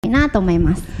なと思い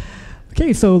ます。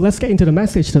Okay, so let's get into the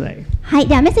message today. はい、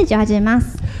ではメッセージを始めま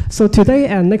す。So today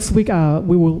and next week,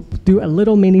 we will do a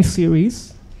little mini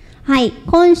series. はい、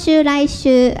今週来週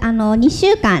2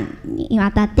週間に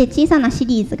わたって小さなシ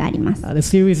リーズがあります。The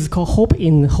series is called Hope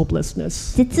in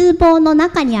Hopelessness. 絶望の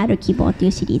中にある希望とい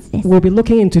うシリーズです。We'll be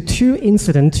looking into two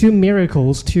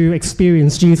miracles, two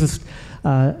experiences Jesus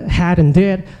had and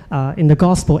did in the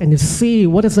gospel, and to see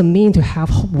what does it mean to have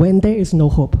hope when there is no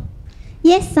hope.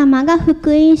 イエス様が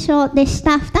福音書でし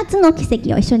た2つの奇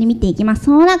跡を一緒に見ていきます。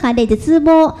その中で絶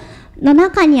望の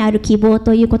中にある希望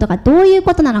ということがどういう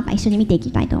ことなのか一緒に見てい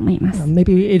きたいと思います。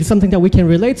Maybe it's something that we can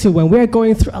relate to when we are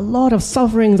going through a lot of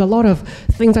sufferings, a lot of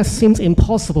things that seems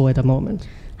impossible at the moment.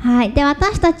 はい、で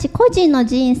私たち個人の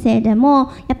人生で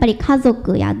もやっぱり家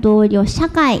族や同僚、社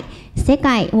会、世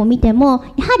界を見ても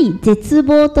やはり絶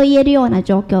望と言えるような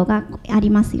状況があり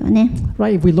ますよね。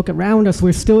Right, if we look around us, we're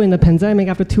still in the pandemic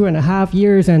after 2.5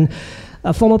 years, and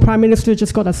a former prime minister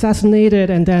just got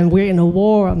assassinated, and then we're in a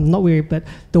war. Not we're, but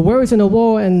the world is in a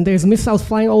war, and there's missiles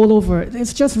flying all over.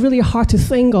 It's just really hard to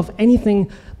think of anything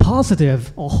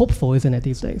positive or hopeful, isn't it,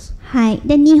 these days? はい、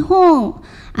で日本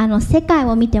世界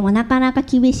を見てもなかなか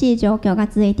厳しい状況が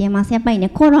続いています。やっぱりね、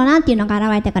コロナっていうのが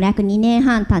現れてから約2年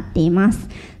半経っています。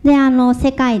で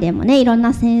世界でもね、いろん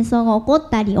な戦争が起こっ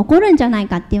たり起こるんじゃない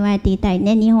かって言われていたり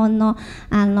ね、日本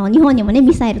にもね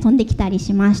ミサイル飛んできたり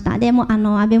しました。でも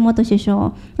安倍元首相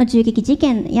の銃撃事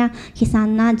件や悲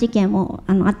惨な事件も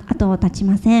後を絶ち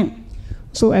ません。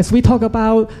So as we talk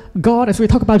about God, as we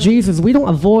talk about Jesus, we don't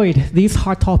avoid these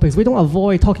hard topics. We don't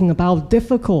avoid talking about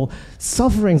difficult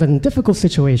sufferings and difficult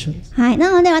situations. はい、な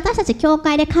ので私たち教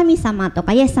会で神様と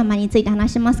かイエス様について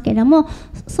話しますけれども、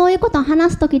そういうことを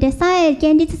話すときでさえ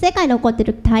現実世界で起こってい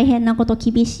る大変なこと、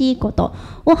厳しいこと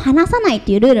を話さない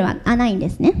というルールはないんで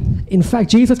すね。In fact,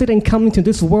 Jesus didn't come into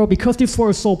this world because this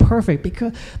world is so perfect,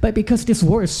 but because this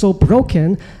world is so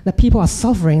broken that people are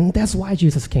suffering. That's why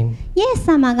Jesus came. イエス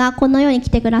様がこの世に来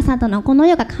てくださったのはこの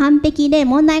世が完璧で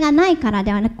問題がないから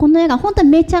ではなく、この世が本当に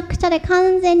めちゃくちゃで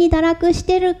完全に堕落し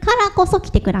ているからこそ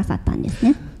来てくださったんです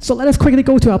ね。So let us quickly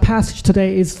go to our passage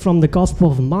today. It's from the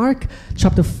Gospel of Mark,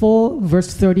 chapter 4,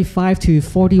 verse 35 to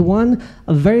 41,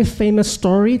 a very famous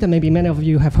story that maybe many of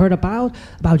you have heard about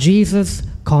Jesus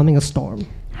calming a storm.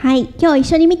 はい、今日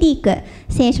一緒に見ていく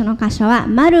聖書の箇所は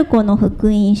マルコの福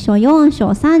音書4章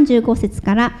35節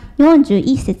から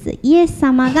41節、イエス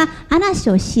様が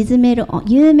嵐を鎮める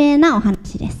有名なお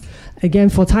話です。Again,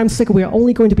 for time's sake, we are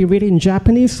only going to be reading in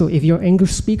Japanese, so if you're an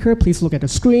English speaker, please look at the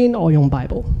screen or your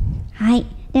Bible. はい、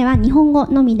では日本語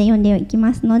のみで読んでいき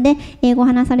ますので、英語を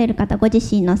話される方ご自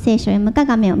身の聖書を読むか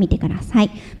画面を見てください。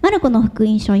マルコの福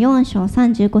音書4章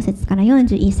35節から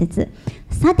41節、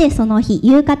さてその日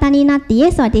夕方になってイ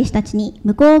エスは弟子たちに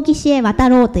向こう岸へ渡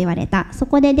ろうと言われた。そ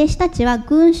こで弟子たちは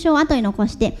群衆を後に残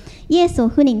してイエスを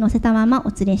船に乗せたままお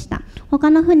連れした。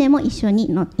他の船も一緒に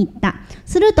行った。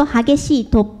すると激しい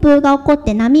突風が起こっ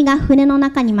て波が船の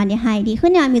中にまで入り、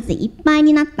船は水でいっぱい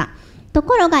になった。と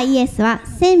ころがイエスは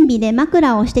船尾で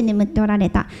枕をして眠っておられ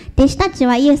た。弟子たち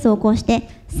はイエスを起こして、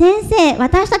先生、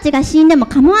私たちが死んでも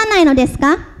構わないのです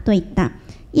かと言った。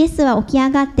イエスは起き上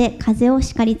がって風を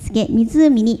叱りつけ、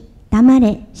湖に黙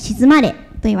れ、静まれと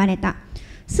言われた。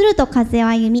すると風は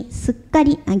歩み、すっか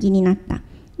り凪になった。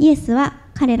イエスは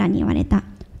彼らに言われた。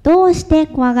どうして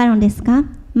怖がるのですか？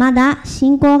まだ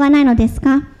信仰がないのです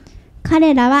か？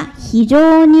彼らは非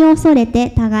常に恐れて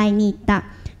互いに言った。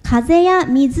風や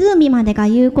湖までが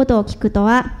言うことを聞くと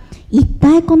は、一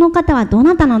体この方はど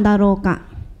なたなんだろうか。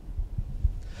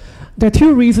There are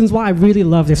two reasons why I really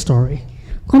love this story.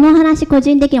 この話、個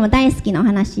人的にも大好きなお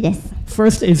話です。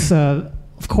First is,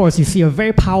 of course, you see a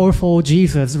very powerful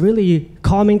Jesus really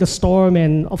calming the storm,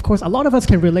 and of course, a lot of us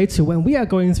can relate to when we are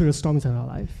going through the storms in our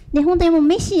life. で、本当にもう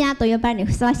メシアと呼ばれるに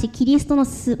ふさわしいキリストの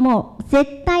もう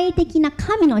絶対的な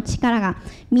神の力が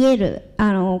見える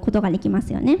ことができま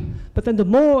すよね。But then the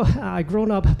more I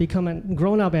grown up and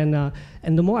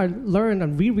the more I learn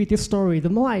and reread this story, the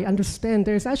more I understand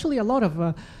there's actually a lot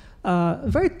of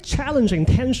very challenging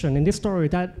tension in this story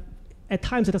that at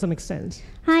times it doesn't make sense.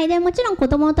 はい、でもちろん子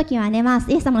供の時はね、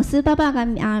イエス様のスーパーパワ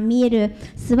ーが見える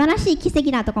素晴らしい奇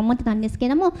跡だとか思ってたんですけ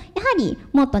ども、やはり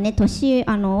もっとね年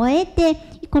を終えて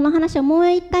この話をも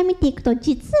う一回見ていくと、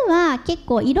実は結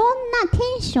構いろんなテ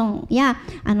ンションや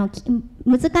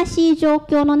難しい状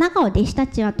況の中を弟子た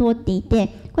ちは通っていて、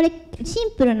これシ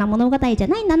ンプルな物語じゃ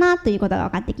ないんだなということが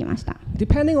分かってきました。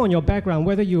Depending on your background,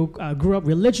 whether you grew up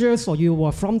religious or you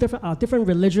were from different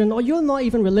religion or you're not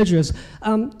even religious,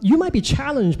 you might be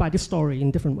challenged by this story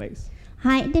in different ways.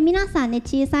 はい、で皆さんね、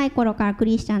小さい頃からク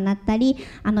リスチャンだったり、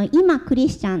今クリ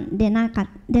スチャンでなか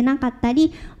ったり、違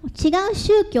う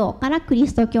宗教からキリ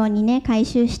スト教にね改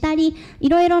宗したり、い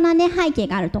ろいろなね背景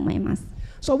があると思います。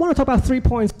So I want to talk about 3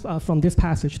 points from this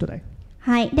passage today.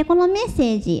 はい、でこのメッセ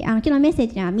ージ、今日のメッセー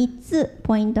ジには3つ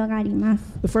ポイントがあります。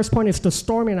The first point is the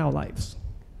storm in our lives.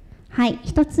 はい、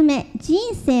1つ目、人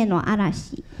生の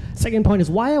嵐。Second point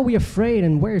is why are we afraid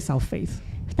and where is our faith?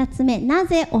 2つ目、な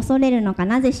ぜ恐れるのか、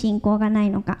なぜ信仰がな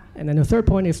いのか。And then the third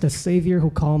point is the Savior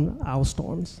who calmed our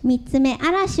storms. 3つ目、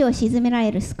嵐を鎮めら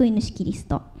れる救い主キリス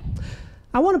ト。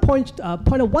I want to point out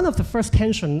one of the first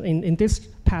tension in this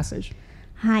passage.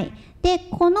 はい、で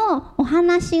このお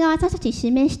話が私たちに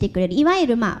示してくれる、いわゆ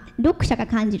る、読者が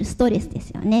感じるストレスで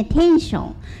すよね、テンショ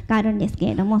ンがあるんですけ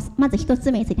れども、まず1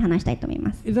つ目について話したいと思い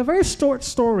ます。It's a very short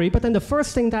story, but then the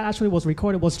first thing that actually was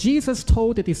recorded was Jesus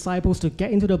told the disciples to get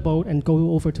into the boat and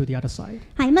go over to the other side.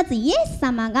 はい、まずイエス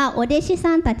様がお弟子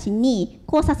さんたちに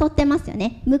こう誘ってますよ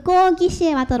ね。向こう岸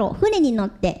へ渡ろう、船に乗っ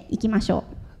て行きましょ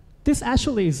う。This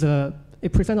actually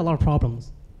it presents a lot of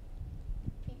problems.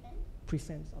 Presents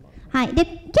a lot. はい、で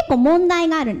結構問題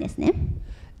があるんですね。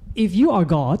If you are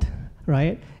God,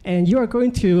 right, and you are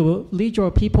going to lead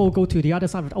your people go to the other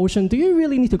side of the ocean, do you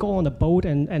really need to go on a boat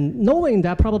and knowing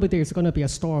that probably there's going to be a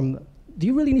storm? Do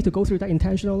you really need to go through that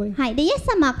intentionally? はい、でイエス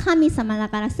様は神様だ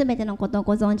から全てのことを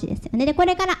ご存知ですよね。でこ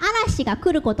れから嵐が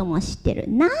来ることも知ってる。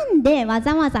なんでわ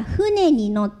ざわざ船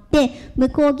に乗って向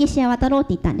こう岸へ渡ろうっ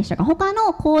て言ったんでしょうか。他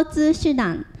の交通手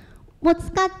段を使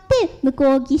って向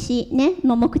こう岸、ね、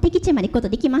の目的地まで行くこと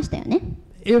できましたよね。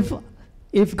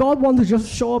If God wants to just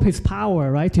show up His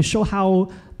power, right, to show how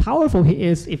powerful He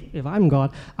is, if I'm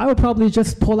God, I would probably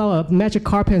just pull out a magic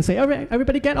carpet and say,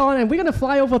 everybody get on and we're going to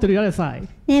fly over to the other side.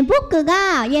 ね、僕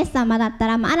がイエス様だった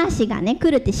ら、嵐が、ね、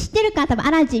来るって知ってるから、多分ア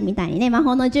ラジンみたいにね、魔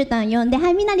法の絨毯を呼んで、は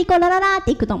い、みんなで行こう、ラララっ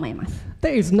て行くと思います。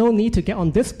There is no need to get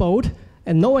on this boat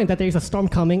and knowing that there is a storm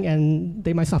coming and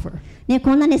they might suffer. ね、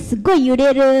こんなね、すっごい揺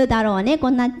れるだろうね。こ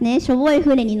んなね、しょぼい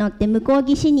船に乗って向こう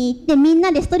岸に行って、みん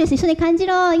なでストレス一緒に感じ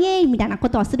ろ、イエーイみたいなこ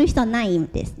とはする必要ないん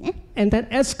ですね。And that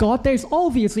as God, there's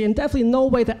obviously and definitely no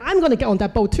way that I'm going to get on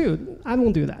that boat too. I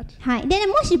won't do that. はい。でね、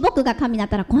もし僕が神だっ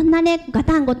たら、こんなね、ガ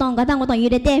タンゴトン、ガタンゴトン揺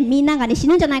れて、みんながね、死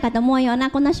ぬんじゃないかと思うような、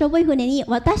こんなしょぼい船に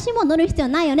私も乗る必要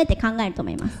ないよねって考えると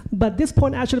思います。But this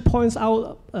point actually points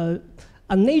out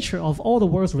a nature of all the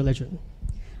world's religion.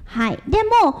 はい、で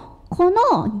もこ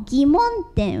の疑問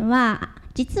点は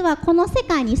実はこの世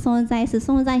界に存在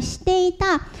してい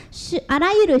たあ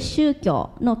らゆる宗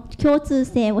教の共通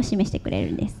性を示してくれ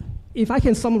るんです。If I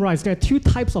can summarize, there are two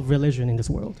types of religion in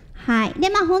this world. はい、で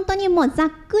本当にもうざっ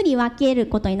くり分ける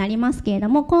ことになりますけれど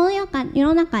も、この世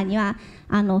の中には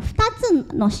2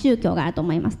つの宗教があると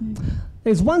思います。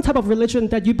There's one type of religion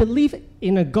that you believe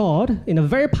in a God, in a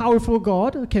very powerful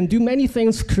God, can do many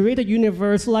things, create a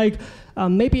universe like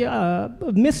maybe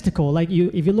mystical, like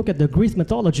if you look at the Greek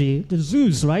mythology, the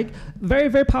Zeus, right? Very,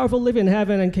 very powerful, live in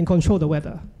heaven and can control the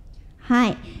weather. は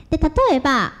い、で例え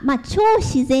ば、超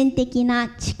自然的な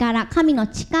力、神の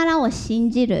力を信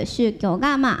じる宗教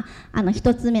が、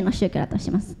一つ目の宗教だと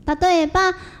します。例え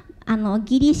ば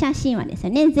ギリシャ神話です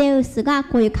よね。ゼウスが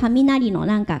こういう雷の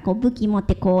武器持っ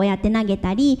てこうやって投げ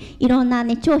たり、いろんな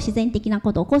ね超自然的な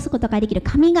ことを起こすことができる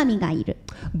神々がいる。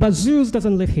But Zeus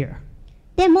doesn't live here.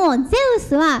 でもゼウ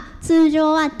スは通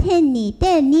常は天にい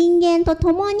て人間と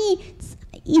共に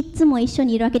いつも一緒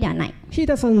にいるわけではない。He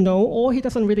doesn't know or he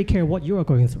doesn't really care what you are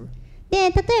going through. で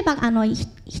例えば一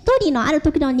人のある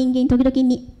時の人間に時々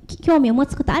に興味を持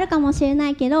つことあるかもしれな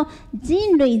いけど、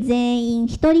人類全員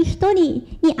一人一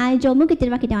人に愛情を向けて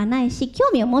るわけではないし、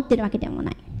興味を持ってるわけでも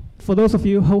ない。For those of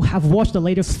you who have watched the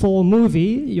latest Thor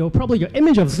movie, your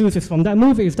image of Zeus is from that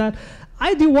movie is that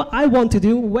I do what I want to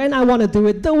do, when I want to do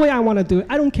it, the way I want to do it.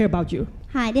 I don't care about you.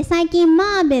 はい、で最近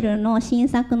マーベルの新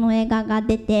作の映画が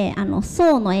出て、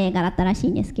ソーの映画だったらしい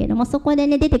んですけれども、そこで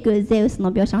ね出てくるゼウス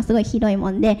の描写がすごいひどいも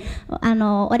んで、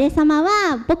俺様は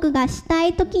僕がした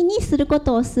い時にするこ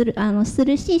とをする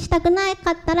し、したくな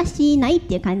かったらしないっ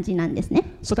ていう感じなんですね。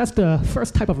So that's the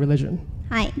first type of religion.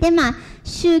 はい、で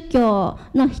宗教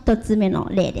の一つ目の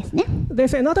例ですね。There's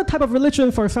another type of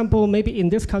religion, for example, maybe in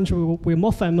this country we're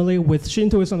more familiar with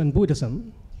Shintoism and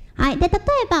Buddhism. はい、で例え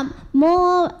ば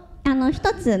もう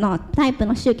一つのタイプ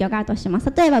の宗教があるとしま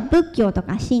す。例えば仏教と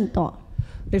か神道。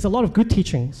There's a lot of good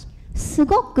teachings. す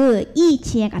ごくいい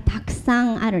知恵がたくさ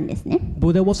んあるんですね。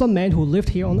 Buddha was a man who lived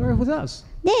here on earth with us.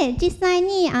 で実際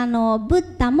にブ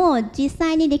ッダも実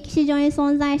際に歴史上に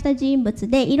存在した人物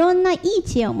でいろんないい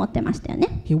知恵を持ってましたよ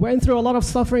ね。 He went through a lot of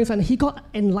sufferings and he got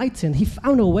enlightened. He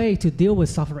found a way to deal with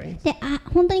suffering. で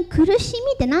本当に苦し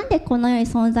みってなんでこの世に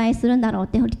存在するんだろうっ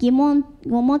て疑問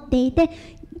を持っていて、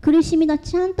苦しみと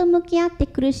ちゃんと向き合って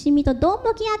苦しみとどう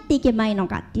向き合っていけばいいの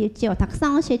かっていう知恵をたく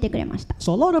さん教えてくれました。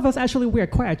 So a lot of us actually we are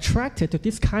quite attracted to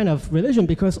this kind of religion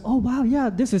because wow, yeah,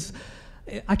 this is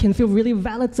I can feel really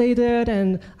validated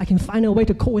and I can find a way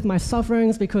to cope with my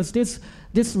sufferings because this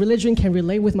religion can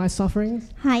relate with my sufferings.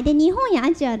 はい、で日本や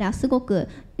アジアではすごく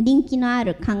人気のあ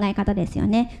る考え方ですよ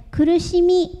ね。苦し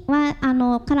みは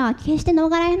からは決して逃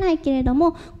れられないけれど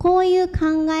も、こういう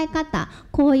考え方、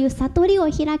こういう悟りを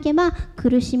開けば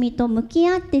苦しみと向き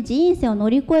合って人生を乗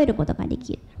り越えることがで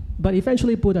きる。 But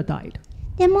eventually Buddha died.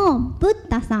 でもブッ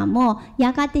ダさんも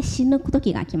やがて死ぬ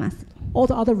時が来ます。 All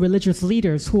the other religious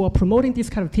leaders who are promoting these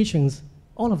kind of teachings,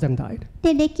 all of them died.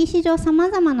 で歴史上さま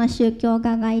ざまな宗教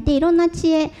家がいていろんな知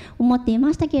恵を持ってい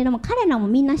ましたけれども、彼らも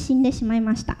みんな死んでしまい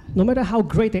ました。 No matter how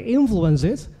great their influence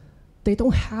is, they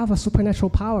don't have a supernatural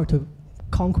power to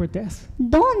conquer death.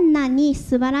 どんなに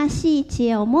素晴らしい知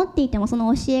恵を持っていても、そ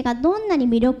の教えがどんなに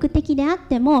魅力的であっ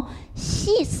ても、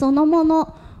死そのも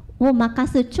のを任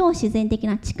す超自然的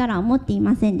な力を持ってい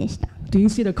ませんでした。 Do you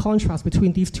see the contrast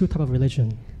between these two types of religion?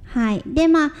 はい、で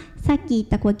さっき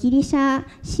言ったギリシャ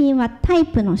神話タイ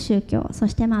プの宗教、そ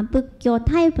して仏教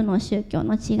タイプの宗教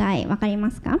の違い分かり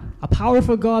ますか？ A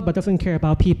powerful God but doesn't care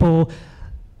about people.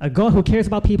 A God who cares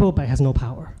about people but has no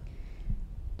power.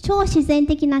 超自然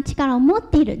的な力を持っ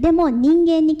ている、でも人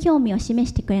間に興味を示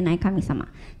してくれない神様。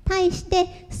対し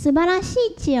て素晴らし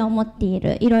い知恵を持ってい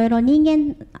る、いろいろ人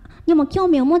間にも興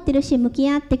味を持っているし、向き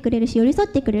合ってくれるし、寄り添っ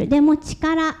てくれる、でも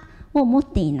力を持っ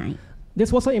ていない。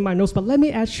 This wasn't in my notes, but let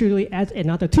me actually add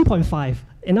another 2.5,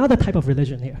 another type of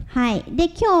religion here. はい、で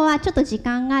今日はちょっと時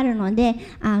間があるので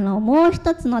もう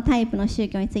一つのタイプの宗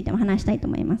教についても話したいと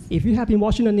思います。 If you have been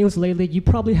watching the news lately, you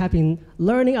probably have been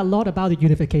learning a lot about the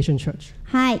Unification Church.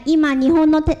 はい、今日本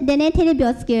のでねテレビ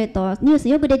をつけるとニュース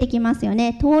よく出てきますよ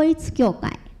ね。統一教会。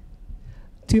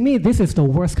 To me, this is the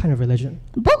worst kind of religion.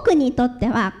 僕にとって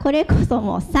はこれこそ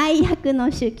もう最悪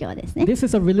の宗教ですね。 This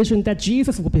is a religion that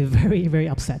Jesus would be very, very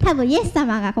upset. 多分イエス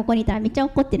様がここにいたらめっちゃ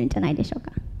怒ってるんじゃないでしょう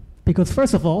か。 Because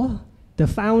first of all, the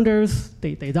founders,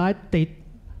 they died, they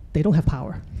don't have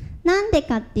power. なんで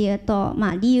かっていうと、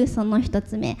理由その一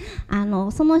つ目、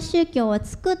その宗教を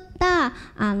作った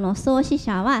創始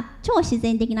者は超自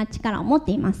然的な力を持っ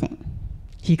ていません。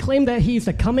 He claimed that he's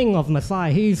the coming of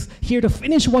Messiah. He's here to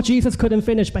finish what Jesus couldn't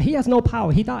finish, but he has no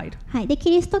power. He died. はい、で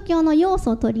キリスト教の要素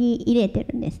を取り入れて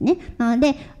るんですね。なの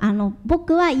で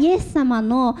僕はイエス様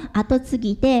の後継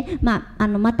ぎで、ま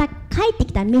た帰って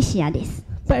きたメシアです。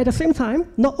 But at the same time,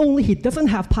 not only he doesn't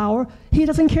have power, he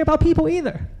doesn't care about people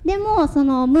either. でもそ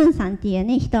のムンさんっていう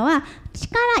ね人は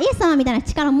イエス様みたいな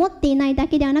力を持っていないだ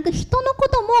けではなく、人のこ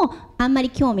ともあんま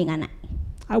り興味がない。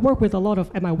I work with a lot of,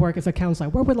 at my work as a counselor, I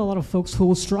work with a lot of folks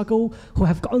who struggle, who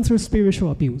have gone through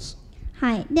spiritual abuse.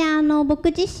 はい、で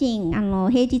僕自身平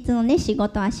日のね仕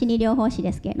事は心理療法士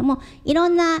ですけれども、いろ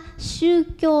んな宗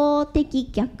教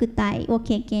的虐待を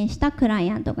経験したクライ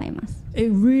アントがいます。 It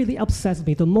really upsets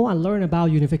me the more I learn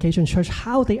about Unification Church,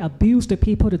 how they abuse the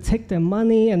people to take their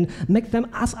money and make them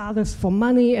ask others for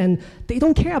money, and they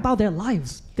don't care about their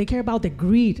lives. They care about their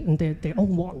greed and their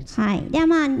own wants. はい、で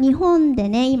日本で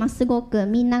ね今すごく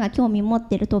みんなが興味持っ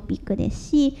ているトピックです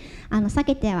し、避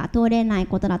けては通れない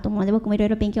ことだと思うので僕もいろい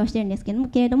ろ勉強してるんですけ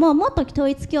れども、もっと統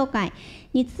一教会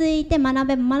について学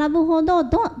べば学ぶほど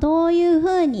どういうふ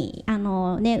うに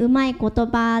うまい言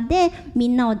葉でみ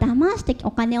んなを騙して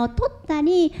お金を取った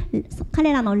り、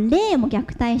彼らの霊も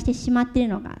虐待してしまっている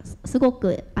のがすご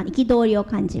く憤りを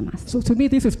感じます。 So to me,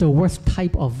 this is the worst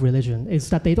type of religion,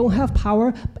 is that they don't have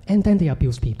power and then they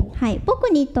abuse people. はい、僕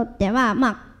にとっては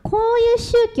こういう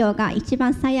宗教が一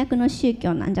番最悪の宗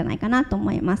教なんじゃないかなと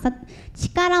思います。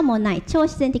力もない、超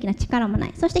自然的な力もな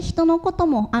い、そして人のこと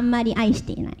もあんまり愛し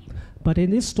ていない。 But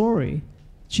in this story,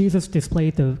 Jesus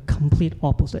displayed the complete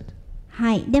opposite.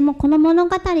 はい、でもこの物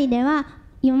語では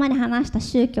今まで話した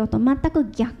宗教と全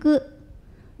く逆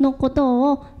のこ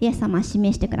とをイエス様は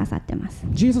示してくださっています。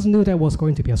 Jesus knew there was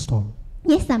going to be a storm.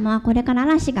 イエス様はこれから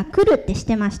嵐が来るってし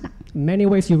てました。 In many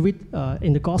ways, you read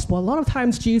in the gospel, a lot of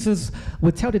times Jesus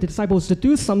would tell the disciples to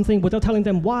do something without telling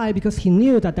them why, because he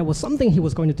knew that there was something he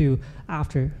was going to do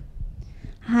after.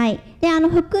 はい、で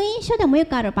福音書でもよ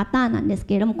くあるパターンなんです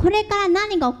けれども、これから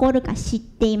何が起こるか知っ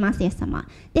ていますイエス様。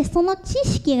でその知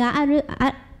識がある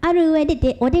上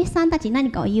でお弟子さんたちに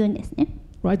何かを言うんですね。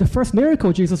Right? The first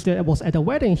miracle Jesus did was at a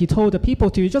wedding. He told the people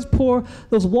to just pour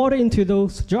those water into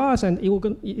those jars and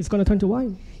it's going to turn to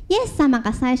wine. イエス様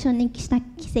が最初にした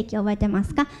奇跡を覚えてま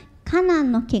すか？カナ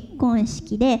ンの結婚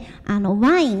式で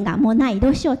ワインがもうない、ど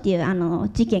うしようっていう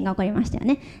事件が起こりましたよ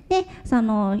ね。で、そ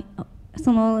の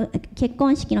結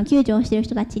婚式の救助をしている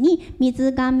人たちに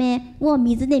水がめを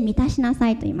水で満たしなさ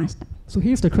いと言いました。So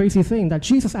here's the crazy thing that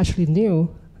Jesus actually knew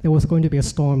there was going to be a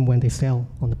storm when they sail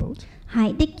on the boat. は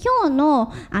い、で今日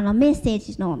のメッセー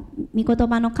ジの御言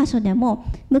葉の箇所でも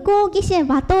向こう岸へ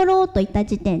渡ろうといった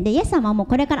時点でイエス様はもう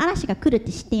これから嵐が来るって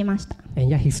知っていました。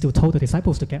And yet he still told the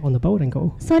disciples to get on the boat and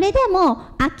go. それでも明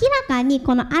らかに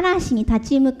この嵐に立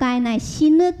ち向かえない、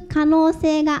死ぬ可能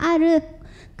性がある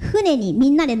船に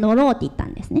みんなで乗ろうって言った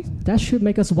んですね。That should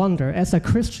make us wonder, as a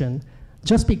Christian,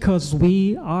 just because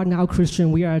we are now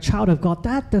Christian, we are a child of God,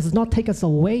 that does not take us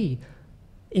away,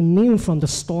 immune from the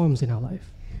storms in our life.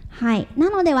 はい、な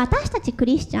ので私たちク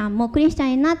リスチャンもクリスチャン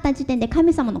になった時点で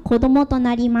神様の子供と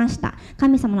なりました。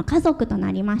神様の家族とな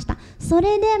りました。そ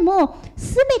れでも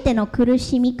全ての苦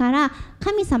しみから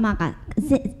神様が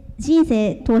人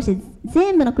生通して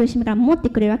全部の苦しみから守って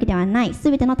くれるわけではない。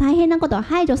全ての大変なことを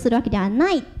排除するわけでは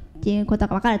ないっていうこと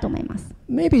が分かると思います。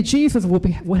Maybe Jesus would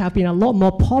have been a lot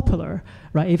more popular,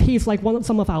 right? If he's like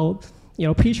some of our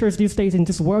preachers these days in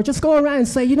this world, just go around and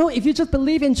say, if you just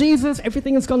believe in Jesus,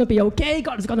 everything is going to be okay.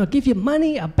 God is going to give you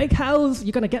money, a big house,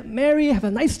 you're going to get married, have a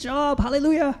nice job,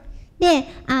 hallelujah. で、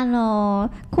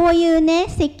こういうね、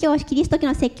キリスト教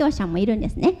の説教者もいるんで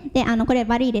すね。で、これ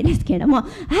悪い例ですけれども、はい、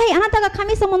あなたが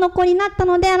神様の子になった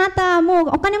ので、あなたはもう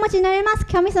お金持ちになれます。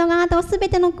神様があなたをすべ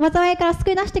ての災いから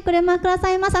救い出してくだ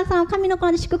さいます。あなたは神の子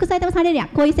で祝福されてもされるや。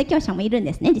こういう説教者もいるん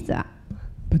ですね、実は。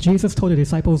But Jesus told the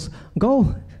disciples,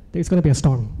 go.There's going to be a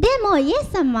storm. でもイエ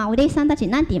ス様はお弟子さんたち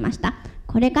に何て言いました？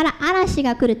これから嵐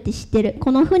が来るって知ってる。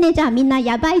この船じゃみんな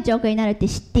やばい状況になるって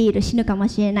知っている。死ぬかも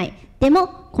しれない。でも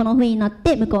この船に乗っ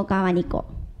て向こう側に行こ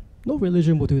う。No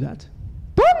religion will do that.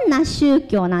 どんな宗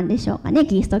教なんでしょうかね、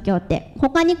キリスト教って。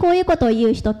他にこういうことを言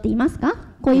う人っていますか？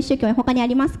こういう宗教は他にあ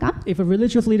りますか？ If a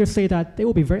religious leader say that, they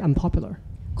will be very unpopular.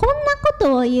 こんなこ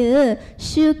とを言う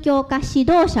宗教家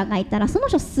指導者がいたらその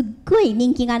人すっごい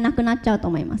人気がなくなっちゃうと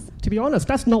思います。To be honest,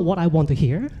 that's not what I want to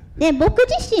hear. で、僕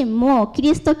自身もキ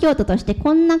リスト教徒として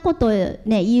こんなことを、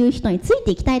ね、言う人につい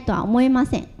ていきたいとは思いま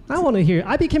せん。I want to hear,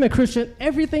 I became a Christian,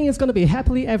 everything is going to be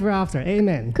happily ever after.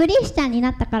 Amen. クリスチャンに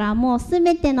なったからもうす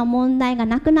べての問題が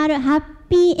なくなるハッ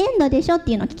ピーエンドでしょっ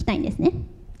ていうのを聞きたいんですね。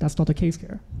That's not the case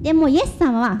here. でもイエス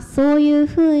様はそういう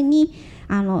ふうに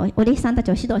お弟子さんたち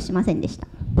を指導しませんでした。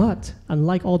But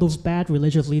unlike all those bad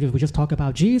religious leaders we just talked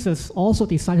about, Jesus also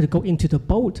decided to go into the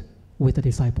boat with the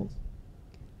disciples.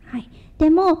 はい、で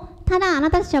もただあ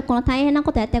なたたちはこの大変な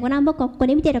ことをやってごらん、僕はここ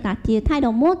で見てるからっていう態度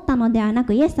を持ったのではな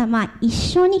く、イエス様は一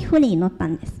緒に船に乗った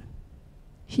んです。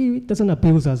He doesn't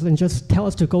abuse us and just tell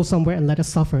us to go somewhere and let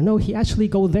us suffer. No, he actually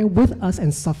go there with us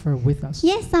and suffer with us.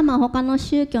 イエス様は他の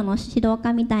宗教の指導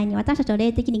家みたいに私たちを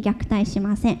霊的に虐待し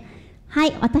ません。は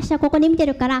い、私はここで見て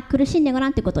るから苦しんでごら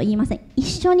んってことを言いません。一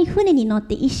緒に船に乗っ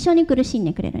て一緒に苦しん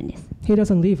でくれるんです。He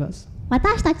doesn't leave us.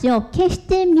 私たちを決し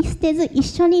て見捨てず一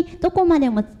緒にどこまで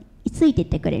もついていっ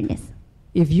てくれるんです。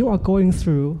If you are going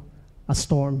through a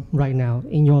storm right now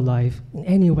in your life, in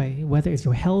any way, whether it's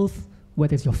your health,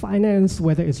 whether it's your finance,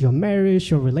 whether it's your marriage,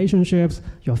 your relationships,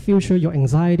 your future, your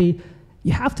anxiety,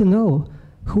 you have to know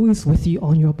who is with you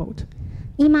on your boat.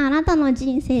 今あなたの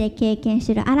人生で経験し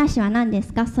ている嵐は何で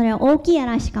すか？それは大きい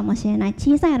嵐かもしれない、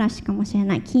小さい嵐かもしれ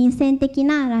ない、金銭的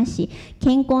な嵐、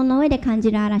健康の上で感じ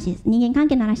る嵐、人間関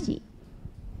係の嵐。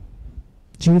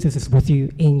Jesus is with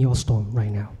you in your storm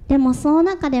right now. でもその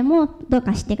中でもどう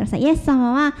か知ってください。イエス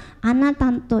様はあな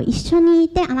たと一緒にい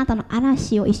て、あなたの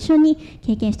嵐を一緒に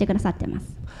経験してくださっています。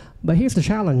But here's the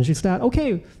challenge is that,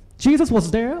 okay, Jesus was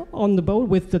there on the boat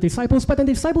with the disciples, but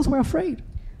the disciples were afraid.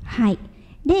 はい。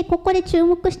で、ここで注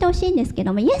目してほしいんですけ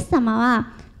ども、イエス様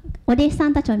はお弟子さ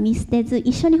んたちを見捨てず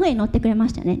一緒に船に乗ってくれま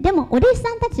したよね。でもお弟子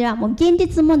さんたちはもう現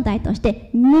実問題として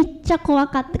めっちゃ怖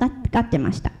がって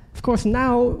ました。Of course,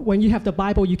 now when you have the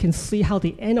Bible, you can see how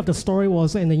the end of the story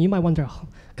was, and then you might wonder, oh,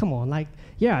 come on, like,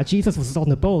 yeah, Jesus was on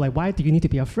the boat, like, why do you need to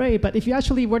be afraid? But if you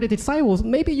actually were the disciples,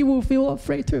 maybe you will feel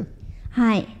afraid too.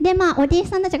 はい。で、お弟子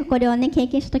さんたちがこれをね、経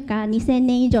験した時から2000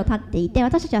年以上経っていて、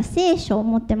私たちは聖書を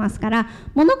持ってますから、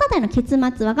物語の結末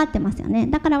分かってますよね。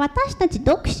だから私たち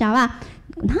読者は、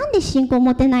なんで信仰を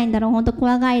持てないんだろう、本当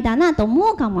怖がりだなと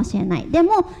思うかもしれない。で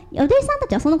も、お弟子さんた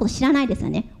ちはそのこと知らないですよ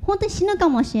ね。本当に死ぬか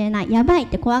もしれない、やばいっ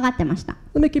て怖がってました。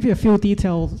Let me give you a few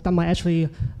details that might actually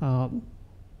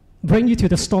bring you to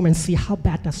the storm and see how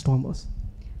bad that storm was.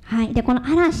 はい。で、この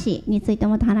嵐について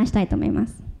もっと話したいと思いま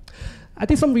す。I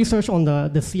did some research on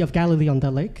the Sea of Galilee on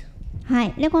that lake. は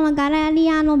い、でこのガラリ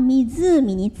アの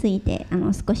湖について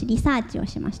少しリサーチを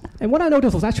しました。And what I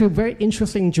noticed was actually very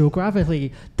interesting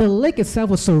geographically. The lake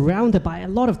itself was surrounded by a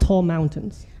lot of tall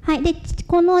mountains. はい、で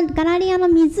このガラリアの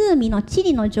湖の地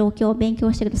理の状況を勉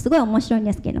強していくとすごい面白いん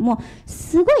ですけれども、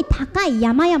すごい高い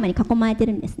山々に囲まれて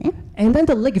るんですね。And then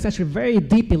the lake is actually very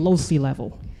deep below sea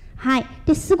level. はい、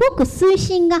ですごく水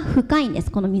深が深いんで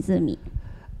す、この湖。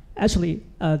Actually,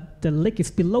 the lake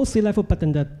is below sea level, but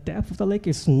then the depth of the lake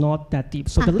is not that deep.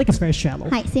 So the lake is very shallow.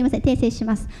 はい、すいません、訂正し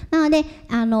ます。なので、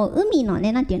海の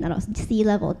ね、なんて言うんだろう、sea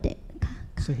level って。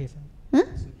水平線。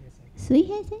水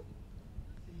平線？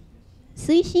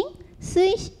水深？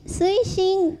水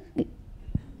深。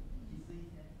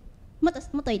も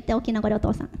っと言っておきながらお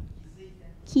父さん。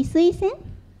汽水線？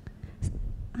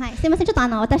はい、すいません、ちょっ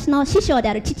と私の師匠で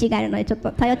ある父がいるのでちょっ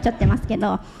と頼っちゃってますけど、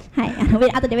は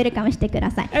い、後でウェルカムしてくだ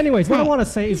さい。Anyways, what I want to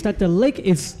say is that the lake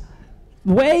is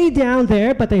way down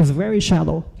there, but it's very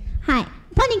shallow. はい、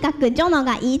とにかくジョノ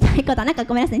が言いたいことはなんか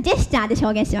ごめんなさい、ジェスチャーで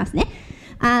表現しますね。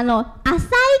浅い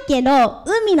けど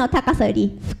海の高さよ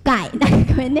り深い。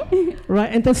ごめんね。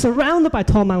Right, and they're surrounded by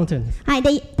tall mountains. はい、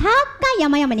で高い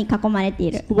山々に囲まれて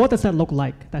いる。What does that look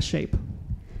like? That shape?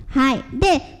 はい、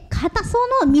で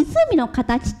その湖の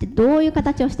形ってどういう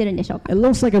形をしてるんでしょうか。 It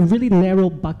looks like a really narrow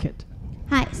bucket.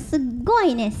 はい、すっご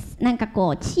いね、なんかこ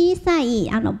う小さい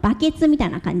バケツみたい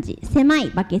な感じ、狭い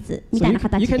バケツみたいな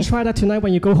So you 形で can す。try that tonight when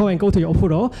you go home and go to your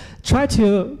ofuro. Try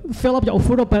to fill up your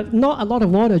ofuro, but not a lot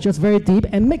of water, just very deep,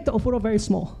 and make the ofuro very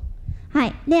small. は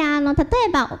い、で例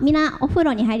えばみんなお風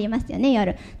呂に入りますよね、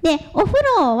夜で。お風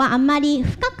呂はあんまり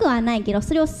深くはないけど、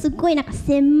それをすごいなんか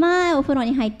狭いお風呂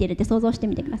に入っているって想像して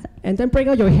みてください。 And then bring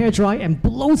out your hair dry and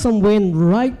blow some wind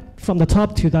right from the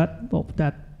top to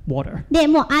that water. で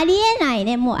もうありえない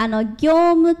ね、もう業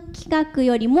務企画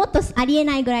よりもっとありえ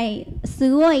ないぐらいす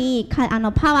ごいパワ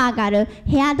ーがある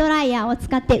ヘアドライヤーを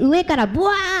使って上からブ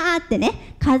ワーって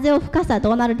ね、風を吹かすは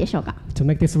どうなるでしょうか。 To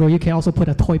make this real, you can also put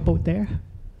a toy boat there.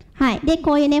 はい、で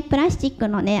こういうねプラスチック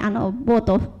のねボー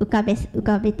トを浮かべ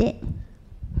て、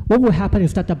 What will happen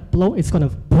is that the blow is going to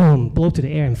boom, blow to the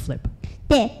air and flip.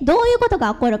 でどういうこと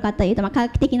が起こるかというと、科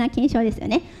学的な検証ですよ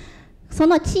ね。そ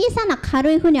の小さな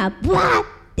軽い船はブワーっ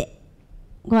て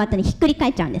こうやってひっくり返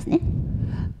っちゃうんですね。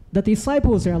 The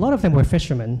disciples there, a lot of them were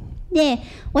fishermen. で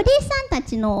お弟子さんた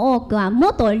ちの多くは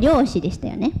元漁師でした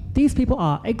よね。 These people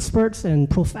are experts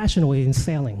and professionals in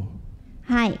sailing.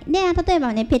 はい、で例え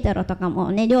ばねペテロとか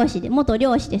もね元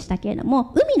漁師でしたけれど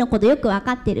も、海のことよく分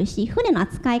かってるし、船の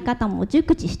扱い方も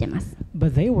熟知してます。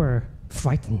 But they were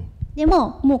frightened. で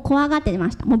もう怖がってま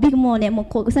した。もうねもう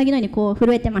こうウサギのようにこう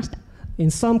震えてました。 In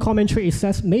some commentary, it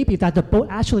says maybe that the boat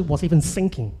actually was even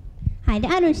sinking. はい、で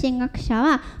ある神学者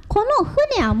はこの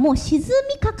船はもう沈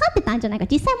みかかってたんじゃないか、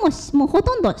実際もうほ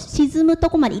とんど沈むと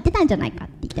こまで行ってたんじゃないかっ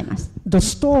て言ってます。 The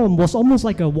storm was almost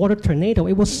like a water tornado.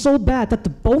 It was so bad that the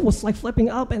boat was like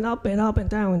flipping up and up and up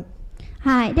and down.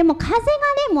 はい、でも風がね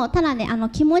もうただね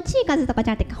気持ちいい風とかじ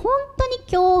ゃなくて本当に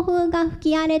強風が吹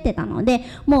き荒れてたので、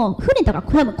もう船とか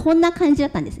多分こんな感じだ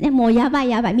ったんですね。もうやば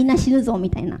いみんな死ぬぞ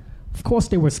みたいな。 Of course,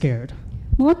 they were scared.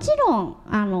 もちろ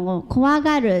ん怖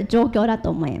がる状況だと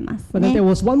思います、 But then ね。 there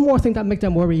was one more thing that made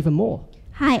them worry even more.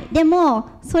 はい、でも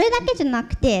それだけじゃな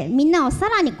くてみんなをさ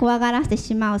らに怖がらせて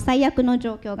しまう最悪の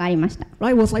状況がありました。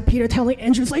 Right? It was like Peter telling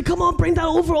Andrew, like, come on, bring that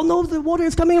over. Oh no, the water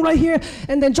is coming right here.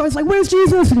 And then John's like, where's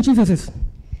Jesus? And Jesus is,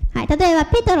 はい、例えば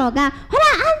ペトロがほらアンデル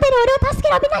俺を助け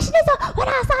ろみんな死ぬぞほ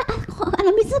ら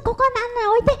水ここ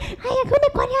置いて早く船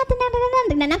こにあっ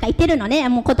てなんか言ってるのね。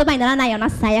もう言葉にならないような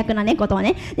最悪なねことを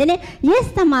ね。でねイエ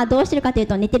ス様はどうしてるかという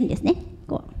と寝てるんですね。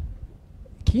こ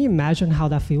う can you imagine how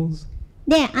that feels?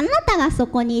 であなたがそ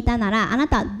こにいたならあな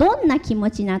たはどんな気持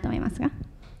ちになると思いますか。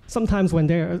 Sometimes when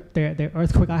there's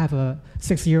earthquake, I have a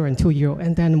 6-year and 2-year,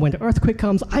 and then when the earthquake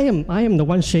comes, I am the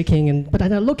one shaking, but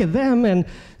then I look at them and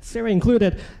Sarah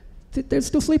included, they're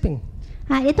still sleeping.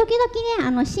 はい、で時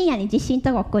々ね深夜に地震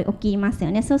とか起きます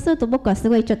よね。そうすると僕はす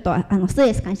ごいちょっとスト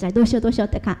レス感じたらどうしようっ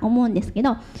て思うんですけ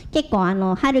ど、結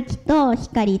構春樹と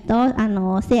光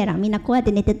とセイラみんなこうやっ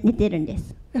て寝てるんで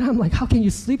す。 And I'm like, how can you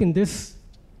sleep in this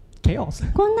chaos?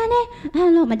 こんな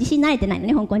ね地震慣れてないの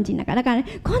ね香港人だからね、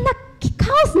こんなカ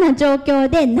オスな状況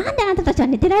でなんであなたたちは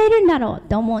寝てられるんだろうっ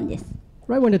て思うんです。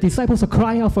 Right when the disciples are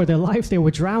crying out for their lives, they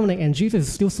were drowning, and Jesus is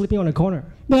still sleeping on a corner.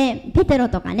 でペテロ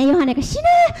とかねヨハネが死ぬ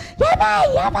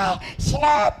やばい死ぬ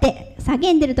って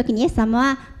叫んでる時にイエス様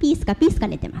はピースか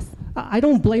寝てます。 I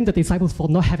don't blame the disciples for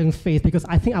not having faith because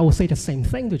I think I will say the same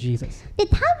thing to Jesus. で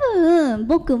多分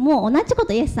僕も同じこ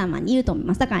とイエス様に言うと思い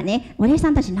ます。だからねお弟子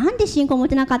さんたちなんで信仰を持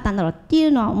てなかったんだろうってい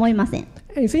うのは思いません。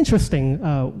And it's interesting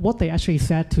what they actually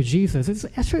said to Jesus. It's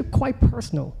actually quite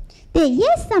personal. で、イエ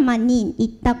ス様に言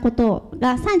ったこと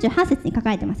が38節に書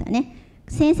かれてますよね。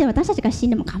先生、私たちが死ん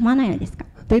でも構わないのですか？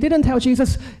 They didn't tell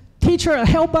Jesus, Teacher,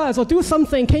 help us or do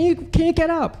something. Can you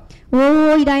get up? お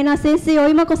ー、偉大な先生よ、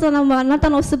今こそあなた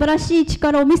の素晴らしい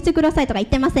力を見せてくださいとか言っ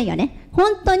てませんよね。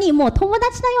本当にもう友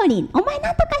達のように、お前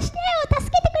なんとかしてよ、助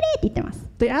けてくれって言ってます。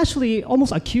They actually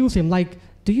almost accuse him, like,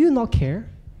 do you not care?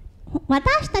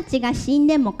 私たちが死ん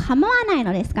でも構わない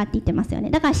のですかって言ってますよね。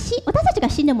だから私たちが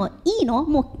死んでもいいの？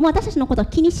もう私たちのことを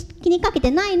気にかけて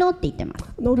ないのって言ってます。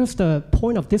Notice the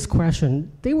point of this question.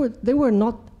 They were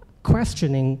not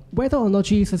questioning whether or not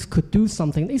Jesus could do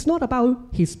something. It's not about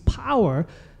his power,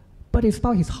 but it's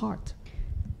about his heart.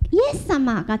 イエス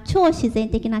様が超自然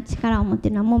的な力を持って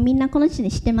いるのはもうみんなこの時点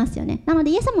で知ってますよね。なの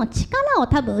でイエス様の力を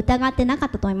多分疑ってなかっ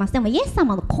たと思います。でもイエス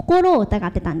様の心を疑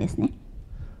ってたんですね。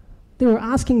They were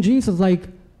asking Jesus, like,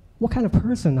 what kind of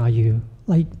person are you?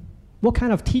 Like, what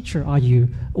kind of teacher are you?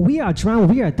 We are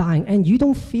drowned, we are dying, and you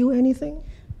don't feel anything?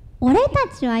 俺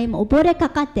たちは今溺れか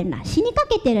かってるんだ。死にか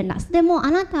けてるんだ。でも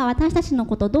あなたは私たちの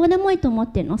ことをどうでもいいと思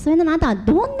ってるの？それならあなたは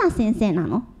どんな先生な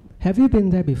の？ Have you been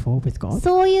there before with God?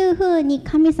 そういうふうに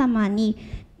神様に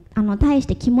対し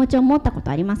て気持ちを持ったこ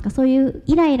とありますか？そういう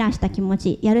イライラした気持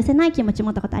ち、やるせない気持ちを持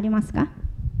ったことありますか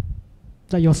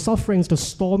？That your sufferings, the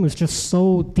storm is just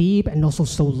so deep and also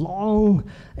so long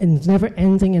and it's never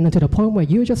ending, and to the point where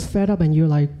you're just fed up and you're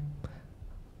like,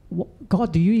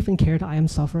 God, do you even care that I am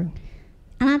suffering?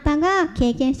 あなたが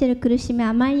経験している苦しみは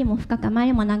あまりにも深く、あまり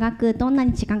にも長く、どんな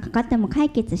に時間かかっても解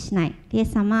決しない。イエ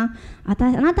ス様、あ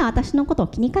なたは私のことを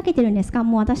気にかけてるんですか？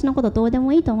もう私のことどうで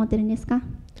もいいと思ってるんですか？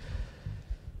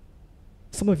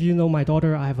 Some of you know my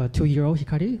daughter. I have a 2-year-old,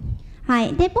 Hikari. は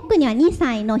い。で、僕には2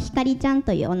歳のひかりちゃん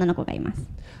という女の子がいます。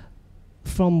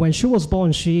From when she was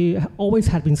born, she always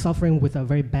had been suffering with a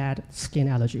very bad skin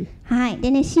allergy. はい。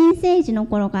でね、新生児の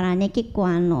頃からね、結構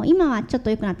今はちょっと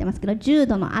良くなってますけど、重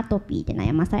度のアトピーで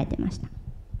悩まされてました。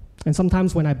And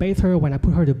sometimes when I bathe her, when I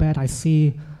put her to bed, I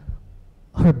see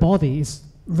her body is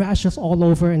rashes all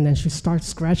over, and then she starts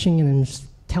scratching and then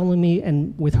telling me,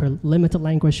 and with her limited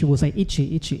language, she will say,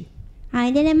 itchy, itchy. は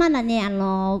い。でね、まだね、言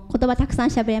葉たくさん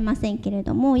喋れませんけれ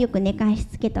ども、よく寝かし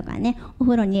つけとかね、お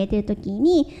風呂に入れてるとき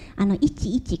に、い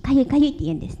ちいちかゆいかゆいって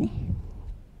言うんですね。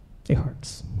It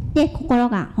hurts. で、心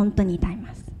が本当に痛い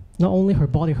ます。Not only her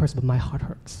body hurts, but my heart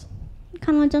hurts.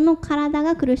 彼女の体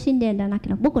が苦しんでいるんじゃなく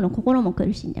て、僕の心も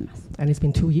苦しんでます。And it's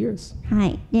been 2 years. は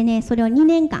い。でね、それを2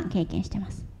年間経験してま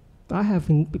す。I have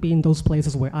been in those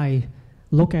places where I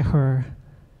look at her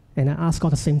and I ask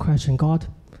God the same question, God,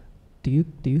 do you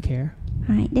care?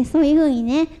 はい。で、そういうふうに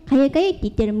ね、かゆいかゆいって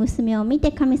言ってる娘を見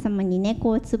て、神様にね、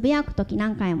こうつぶやくとき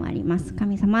何回もあります。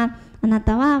神様、あな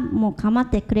たはもう構っ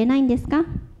てくれないんですか？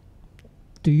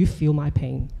 Do you feel my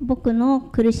pain? 僕の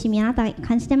苦しみあなた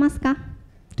感じてますか？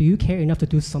 Do you care enough to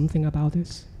do something about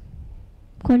this?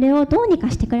 これをどうにか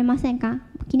してくれませんか？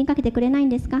気にかけてくれないん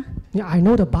ですか？ Yeah, I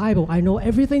know the Bible. I know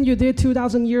everything you did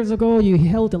 2,000 years ago. You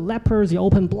healed the lepers, you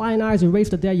opened blind eyes, you raised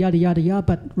the dead, yada, yada, yada.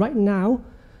 But right now,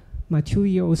 my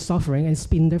 2-year-old is suffering and it's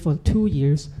been there for 2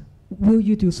 years. Will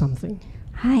you do something?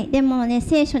 はい。でもね、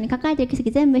聖書に書かれている奇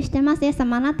跡全部してます。イエス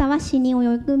様、あなたは死人を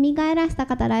よみがえらせた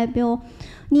方、大病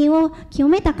人を清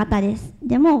めた方です。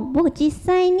でも、僕実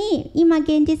際に今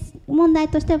現実問題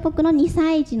として僕の2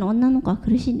歳児の女の子は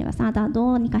苦しんでます。あなたは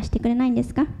どうにかしてくれないんで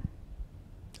すか？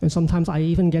 And sometimes I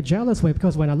even get jealous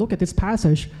because when I look at this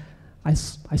passage, I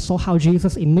saw how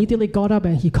Jesus immediately got up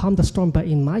and he calmed the storm. But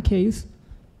in my case,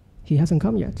 he hasn't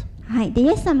come yet. はい。で、イ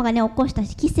エス様がね、起こした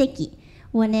奇跡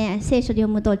をね、聖書で読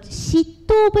むと嫉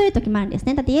妬を覚える時もあるんです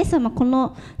ね。だってイエス様はこ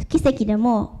の奇跡で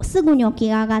もすぐに起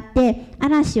き上がって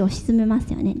嵐を鎮めま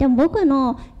すよね。でも僕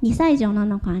の2歳児の女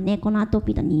の子はね、このアト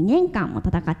ピーと2年間も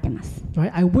戦ってます。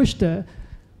Right?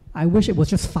 I wish it was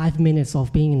just 5 minutes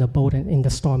of being in the boat and in the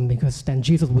storm because then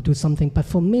Jesus would do something. But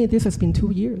for me, this has been 2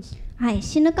 years. はい、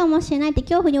死ぬかもしれないって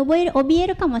恐怖に怯え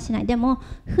るかもしれない。でも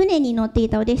船に乗ってい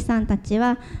たお弟子さんたち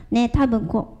はね、多分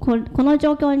この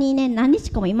状況にね、何日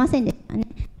かもいませんでしたね。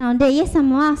なのでイエス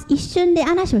様は一瞬で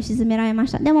嵐を鎮められま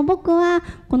した。でも僕は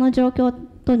この状況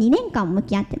と2年間向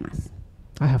き合ってます。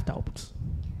I have doubts.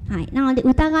 はい、なので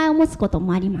疑いを持つこと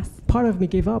もあります。Part of me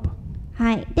gave up.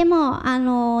 はい、で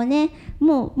もね、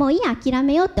もういいや、諦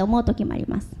めようって思う時もあり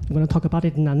ます。I'm going to talk about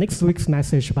it in our next week's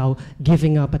message about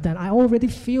giving up. But then I already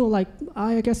feel like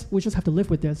I guess we just have to live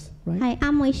with this, right? は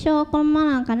い、もう一生このま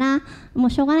まなのかな、もう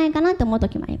しょうがないかなって思う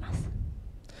時もあります。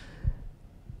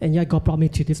And yet God brought me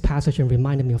to this passage and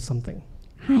reminded me of something.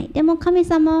 はい、でも神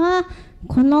様は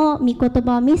この御言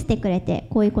葉を見せてくれて、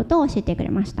こういうことを教えてくれ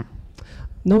ました。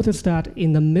Notice that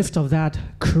in the midst of that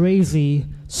crazy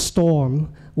storm,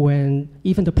 when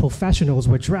even the professionals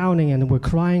were drowning and were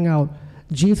crying out,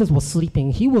 Jesus was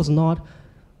sleeping. He was not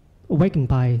awakened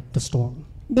by the storm.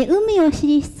 で、海を知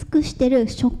り尽くしている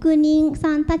職人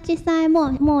さんたちさえ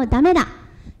も、もうダメだ、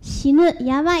死ぬ、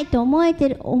やばいと思えて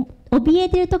る、怯え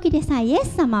てる時でさえ、イエ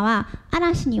ス様は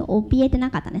嵐に怯えてな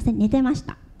かったんですね。寝てまし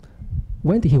た。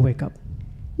When did he wake up?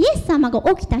 イエス様が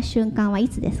起きた瞬間はい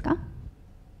つですか？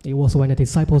 It was when the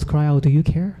disciples cried out, "Do you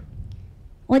care?"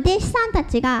 お弟子さんた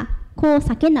ちがこう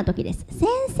叫んだ時です。先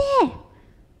生、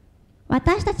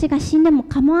私たちが死んでも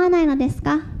構わないのです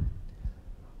か？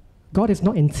 God is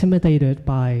not intimidated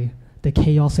by the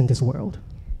chaos in this world.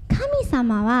 神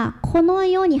様はこの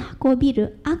世に運び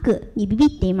る悪にビビっ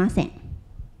ていません。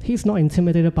He's not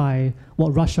intimidated by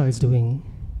what Russia is doing.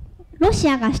 ロシ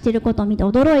アがしていることを見て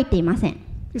驚いていません。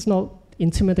He's not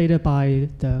intimidated by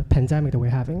the pandemic that we're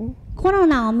having. コロ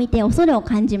ナを見て恐れを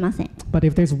感じません。But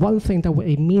if there's one thing that will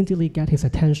immediately get his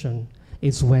attention,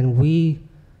 it's when we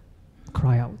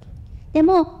cry out. で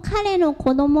も彼の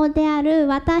子供である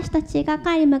私たちが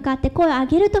彼に向かって声を上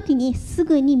げるときにす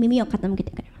ぐに耳を傾け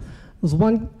てくれます。There's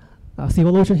one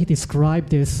theologian, he described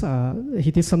this,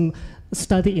 he did some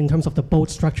study in terms of the boat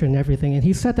structure and everything, and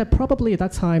he said that probably at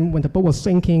that time when the boat was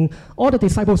sinking, all the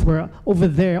disciples were over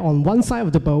there on one side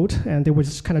of the boat, and they were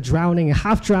just kind of drowning and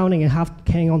half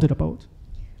hanging onto the boat.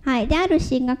 はい、である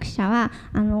神学者は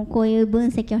こういう分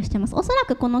析をしています。おそら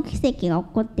くこの奇跡が起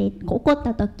こっ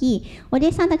た時、お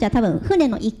弟子さんたちは多分船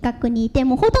の一角にいて、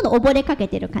もうほとんど溺れかけ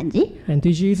てる感じ。And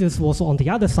Jesus was on the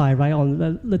other side, right,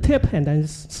 on the tip, and then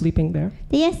sleeping there.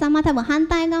 で、イエス様は多分反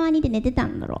対側にいて寝てた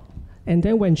んだろう。And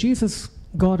then when Jesus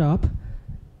got up,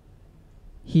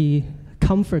 he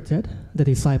comforted the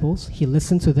disciples, he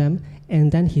listened to them,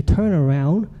 and then he turned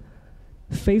around,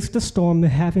 faced the storm,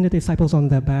 having the disciples on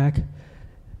their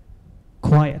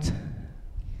back.Quiet.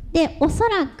 で、おそ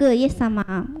らくイエス様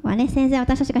はね、先生、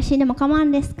私たちが死んでも構わ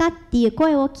んですかっていう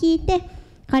声を聞いて、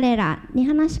彼らに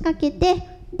話しかけて、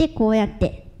で、こうやっ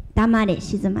て黙れ、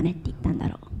静まれって言ったんだ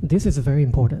ろう。This is very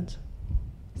important.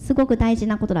 すごく大事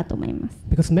なことだと思います。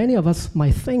Because many of us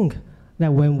might think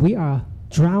that when we are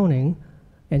drowning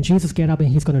and Jesus get up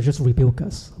and he's going to just rebuke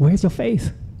us. Where's your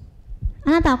faith? あ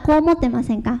なたはこう思ってま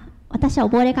せんか？私は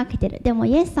溺れかけてる。でも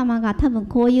イエス様が多分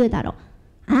こう言うだろう。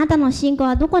あなたの信仰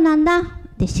はどこなんだっ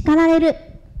て叱られる。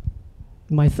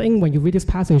My thing when you read this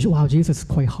passage, wow, Jesus is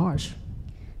quite harsh.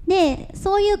 で、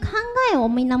そういう考えを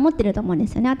みんな持ってると思うんで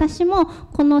すよね。私も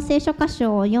この聖書箇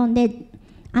所を読んで、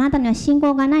あなたには信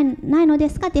仰がないので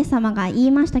すかってイエス様が言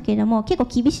いましたけれども、結構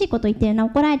厳しいこと言ってるな、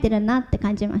怒られてるなって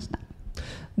感じました。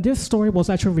This story was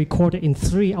actually recorded in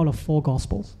 3 out of 4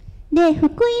 Gospels. で、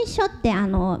福音書って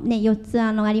4つ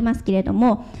ありますけれど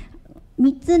も、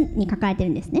3つに書かれて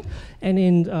るんですね。And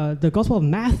in the Gospel of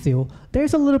Matthew,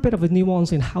 there's a little bit of a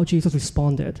nuance in how Jesus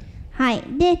responded. はい。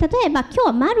で、例えば今日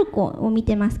はマルコを見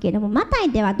てますけれども、マタイ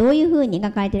ではどういうふうに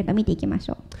描かれているか見ていきまし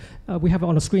ょう。We have it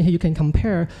on the screen here. You can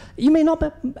compare. You may not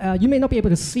be able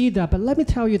to see that, but let me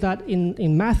tell you that in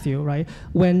Matthew, right,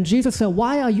 when Jesus said,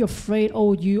 "Why are you afraid,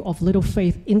 O you of little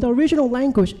faith?" In the original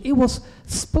language, it was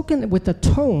spoken with a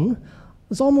tone.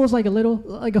 It's almost like a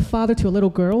father to a little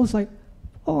girl. It's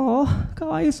like,Oh,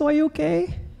 guys, are you okay?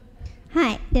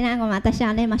 はい。で、私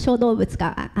はね、小動物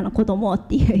か子供っ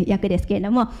ていう役ですけれど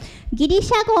も、ギリ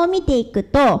シャ語を見ていく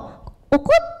と、怒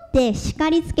って叱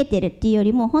りつけてるっていうよ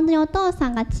りも、本当にお父さ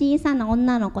んが小さな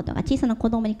女の子とか小さな子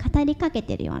供に語りかけ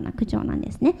てるような口調なんで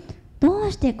すね。ど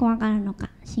うして怖がるのか、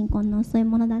信仰の遅い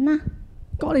ものだな。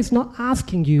God is not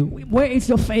asking you, where is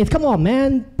your faith? Come on,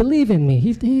 man, believe in me.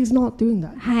 He's not doing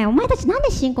that. はい、お前たちなんで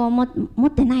信仰を持っ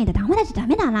てないんだ。お前たちダ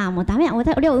メだな、もうダメだ、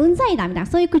俺はうんざりだみたいな、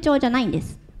そういう口調じゃないんで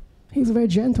す。He's very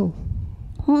gentle.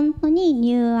 本当に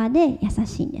柔和で優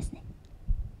しいんですね。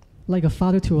Like a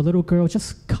father to a little girl,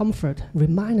 just comfort,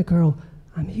 remind the girl,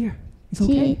 I'm here. It's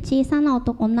okay. 小さな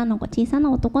女の子、小さな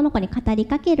男の子に語り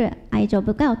かける愛情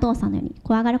深いお父さんのように、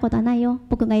怖がることはないよ、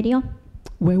僕がいるよ。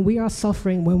When we are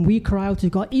suffering, when we cry out to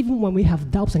God, even when we have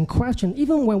doubts and questions,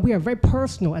 even when we are very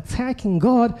personal, attacking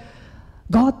God,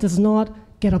 God does not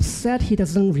get upset. He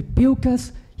doesn't rebuke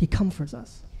us. He comforts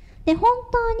us. で、本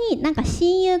当に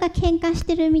親友が喧嘩し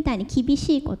てるみたいに厳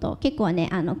しいこと、結構ね、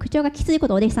口調がきついこ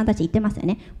とをお弟子さんたち言ってますよ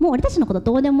ね。もう俺たちのこと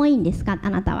どうでもいいんですか、あ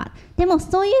なたは。でも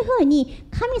そういうふうに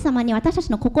神様に私た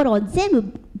ちの心を全部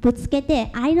ぶつけ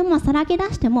て、ありのままさらけ出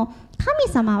しても、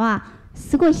神様は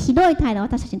すごいひどい態度を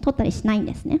私たちに取ったりしないん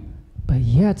ですね。But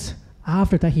yet,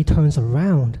 after that, he turns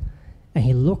around and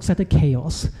he looks at the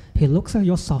chaos. He looks at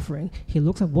your suffering. He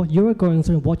looks at what you're going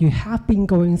through, what you have been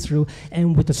going through,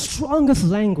 and with the strongest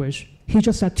language, he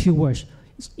just said 2 words.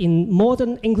 in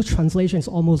modern English translation, it's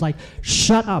almost like,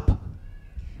 shut up.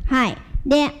 はい。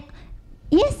で、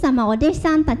イエス様はお弟子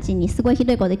さんたちにすごいひ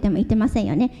どいこと言ってません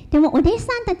よね。でもお弟子さ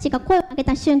んたちが声をかけ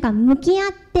た瞬間、向き合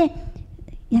って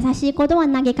優しい言葉を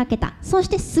投げかけた。そし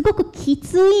てすごくき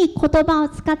つい言葉を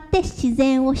使って自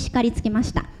然を叱りつけま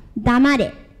した。黙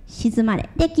れ、静まれ。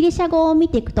で、ギリシャ語を見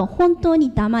ていくと本当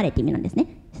に黙れって意味なんです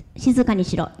ね。静かに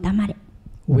しろ、黙れ。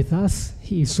With us,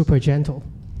 he is super gentle.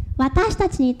 私た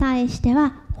ちに対して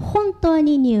は本当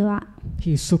に柔和。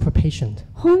He is super patient.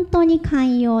 本当に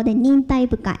寛容で忍耐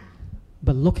深い。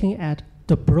But looking at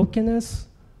the brokenness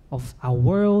of our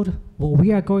world, what we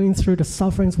are going through, the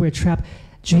sufferings we're trapped,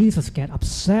 Jesus get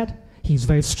upset. He's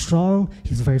very strong.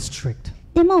 He's very strict.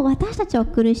 でも私たちを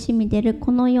苦しみでる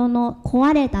この世の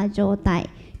壊れた状態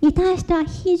に対しては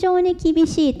非常に厳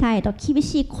しい態度、厳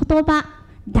しい言葉、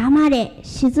黙れ、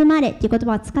静まれっていう言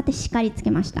葉を使って叱りつ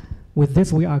けました。With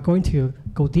this, we are going to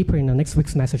go deeper in the next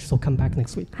week's message, so come back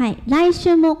next week. はい、来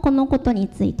週もこのことに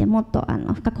ついてもっと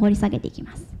深く掘り下げていき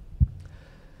ます。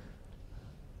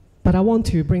But I want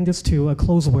to bring this to a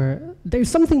close where there's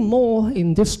something more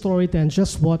in this story than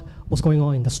just what was going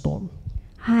on in the storm.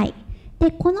 はい。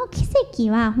で、この奇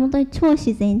跡は本当に超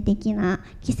自然的な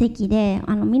奇跡で、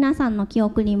皆さんの記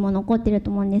憶にも残っている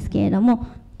と思うんですけれども、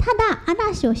ただ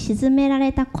嵐を鎮めら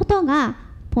れたことが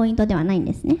ポイントではないん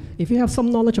ですね。If you have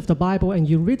some knowledge of the Bible and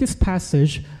you read this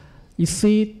passage, you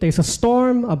see there's a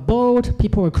storm, a boat,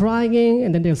 people are crying,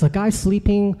 and then there's a guy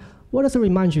sleeping. What does it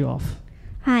remind you of?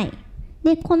 はい。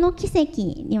で、この奇跡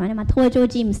にはね、登場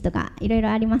人物とかいろい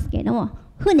ろありますけれども、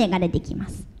船が出てきま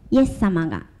す。イエス様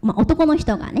が、男の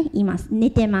人がね、います。寝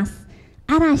てます。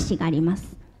嵐がありま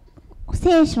す。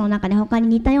聖書の中で他に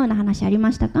似たような話あり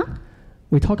ましたか？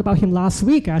 We talked about him last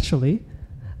week, actually. It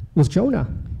was Jonah.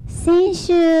 先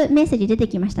週メッセージ出て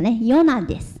きましたね。ヨナ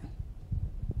です。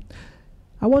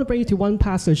I want to bring you to one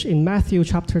passage in Matthew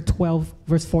chapter 12,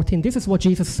 verse 14. This is what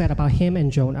Jesus said about him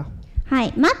and Jonah. は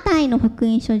い、マタイの福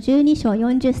音書12章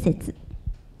40節。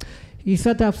He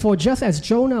said that for just as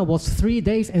Jonah was 3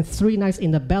 days and 3 nights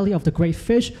in the belly of the great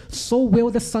fish, so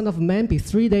will the Son of Man be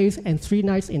 3 days and 3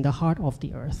 nights in the heart of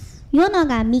the earth. ヨナ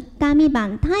が3日3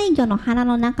晩大魚の腹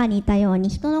の中にいたように、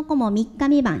人の子も3日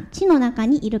3晩地の中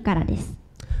にいるからです。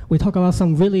We talk about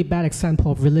some really bad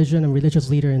example of religion and religious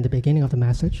leader in the beginning of the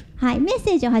message. はい、メッ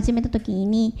セージを始めた時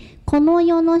に、この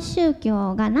世の宗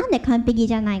教がなんで完璧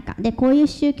じゃないか、でこういう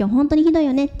宗教本当にひどい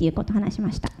よねっていうことを話し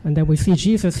ました。And then we see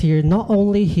Jesus here. Not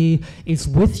only he is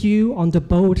with you on the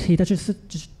boat, he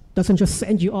doesn't just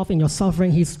send you off in your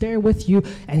suffering. He's there with you,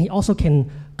 and he also can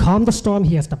calm the storm.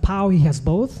 He has the power. He has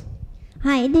both.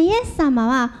 はい、でイエス様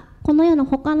はこの世の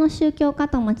他の宗教家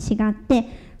とも違っ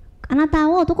て、あなた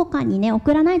をどこかにね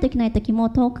送らないといけない時も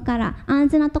遠くから安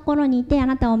全なところにいてあ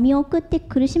なたを見送って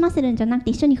苦しませるんじゃなく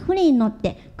て一緒に船に乗っ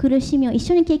て苦しみを一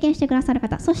緒に経験してくださる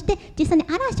方、そして実際に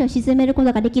嵐を鎮めるこ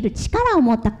とができる力を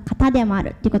持った方でもあ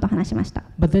るということを話しました。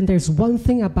But then there's one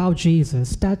thing about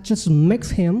Jesus that just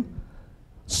makes him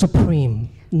supreme.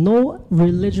 No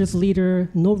religious leader,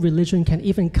 no religion can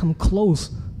even come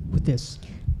close with this.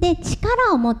 で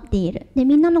力を持っている。で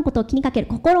みんなのことを気にかける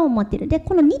心を持っている。で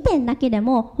この2点だけで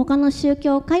も他の宗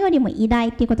教家よりも偉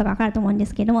大ということが分かると思うんで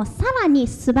すけれども、さらに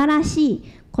素晴らしい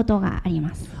ことがあり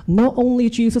ます。Not only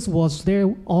Jesus was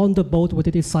there on the boat with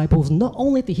the disciples, not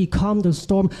only did he calm the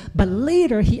storm, but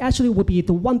later he actually would be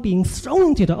the one being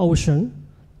thrown into the ocean,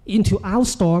 into our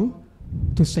storm,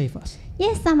 to save us. イ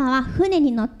エス様は船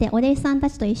に乗ってお弟子さんた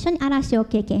ちと一緒に嵐を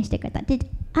経験してくれた。で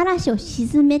嵐を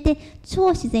鎮めて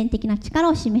超自然的な力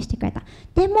を示してくれた。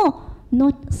でも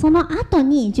その後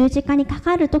に十字架にか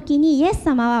かるときにイエス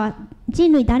様は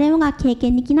人類誰もが経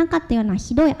験できなかったような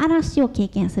ひどい嵐を経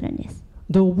験するんです。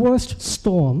The worst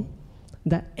storm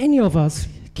that any of us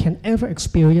can ever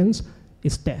experience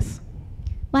is death.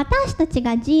 私たち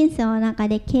が人生の中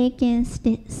で経験す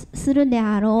るで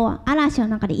あろう嵐の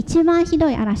中で一番ひど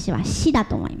い嵐は死だ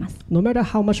と思います。No matter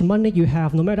how much money you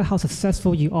have, no matter how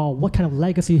successful you are, what kind of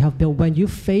legacy you have built, when you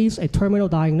face a terminal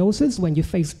diagnosis, when you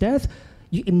face death,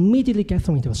 you immediately get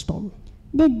thrown into a storm.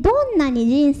 でどんなに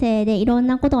人生でいろん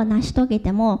なことを成し遂げ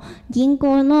ても、銀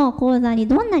行の口座に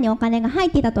どんなにお金が入っ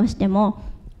ていたとしても、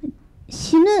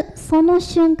死ぬその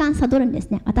瞬間悟るんです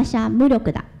ね。私は無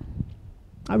力だ。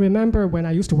I remember when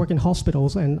I used to work in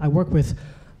hospitals and I work with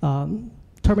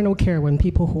terminal care when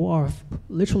people who are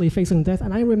literally facing death,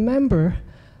 and I remember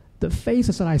the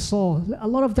faces that I saw. A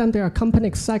lot of them, they are company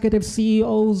executives,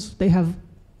 CEOs, they have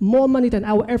more money than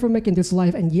I will ever make in this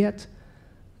life, and yet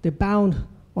they're bound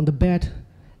on the bed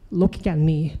looking at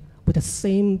me with the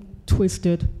same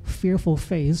twisted, fearful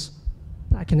face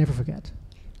that I can never forget.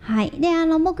 はい、で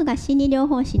僕が心理療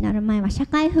法士になる前は社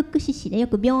会福祉士でよ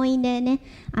く病院でね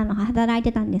働い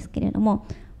てたんですけれども、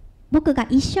僕が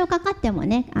一生かかっても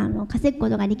ね稼ぐこ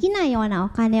とができないようなお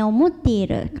金を持ってい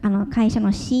る会社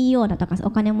の CEO だとか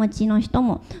お金持ちの人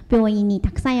も病院に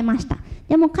たくさんいました。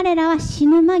でも彼らは死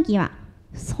ぬ間際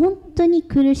本当に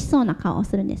苦しそうな顔を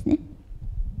するんですね。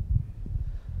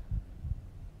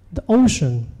The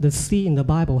ocean, the sea in the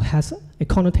Bible has a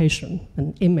connotation,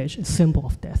 an image, a symbol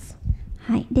of death.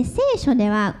 はい、で聖書で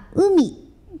は海っ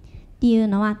ていう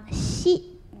のは死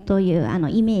という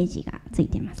イメージがつい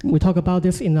ていますね。We talked about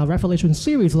this in our Revelation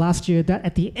series last year, that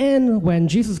at the end, when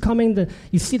Jesus is coming,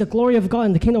 you see the glory of God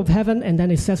in the kingdom of heaven, and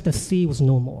then it says the sea was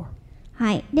no more.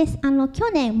 はい、で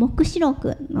去年黙示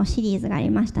録のシリーズがあり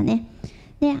ましたね。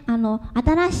で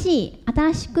新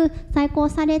しく再興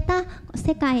された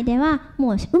世界では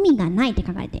もう海がないって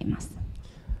書かれています。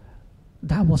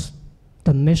That was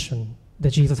the mission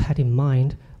that Jesus had in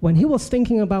mind when he was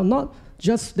thinking about not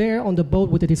just there on the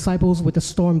boat with the disciples with the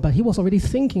storm, but he was already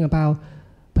thinking about,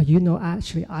 but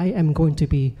actually I am going to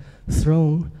be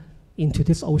thrown into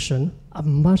this ocean, a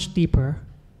much deeper,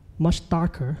 much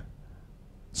darker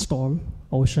storm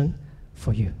ocean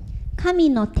for you.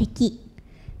 神の敵、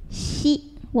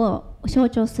死を象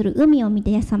徴する海を見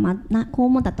てイエス様はこう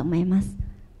思ったと思います。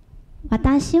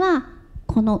私は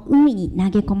この海に投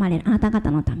げ込まれるあなた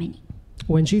方のために。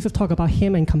When Jesus talked about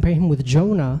him and compared him with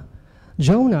Jonah,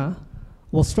 Jonah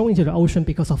was thrown into the ocean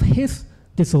because of his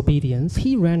disobedience.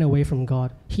 He ran away from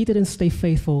God. He didn't stay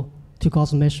faithful to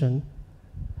God's mission,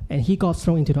 and he got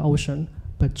thrown into the ocean.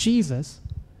 But Jesus,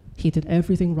 he did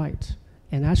everything right.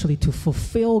 And actually, to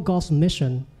fulfill God's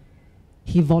mission,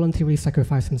 he voluntarily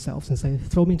sacrificed himself and said,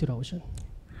 throw me into the ocean.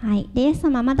 はい、でイエス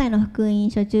様はマタイの福音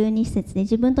書12節で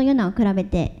自分とヨナを比べ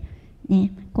て、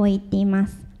ね、こう言っていま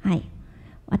す。はい、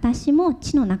私も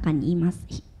地の中にいます。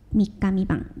3日3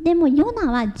晩。でもヨ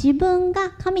ナは自分が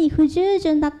神に不従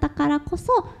順だったからこ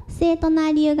そ正当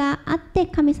な理由があって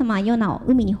神様はヨナを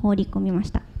海に放り込みま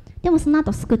した。でもその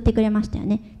後救ってくれましたよ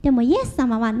ね。でもイエス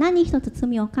様は何一つ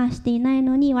罪を犯していない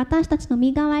のに私たちの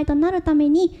身代わりとなるため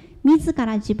に自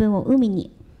ら自分を海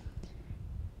に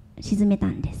沈めた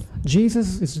んです。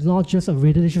Jesus is not just a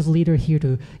religious leader here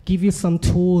to give you some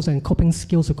tools and coping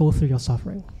skills to go through your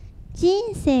suffering.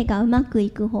 人生がうまくい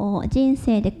く方法、人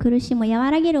生で苦しみを和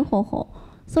らげる方法、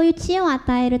そういう知恵を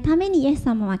与えるためにイエス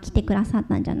様は来てくださっ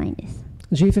たんじゃないんです。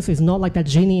Jesus is not like that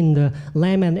genie in the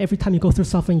lamp, and every time you go through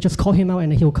suffering, just call him out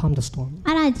and he'll calm the storm.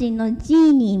 アラジンのジ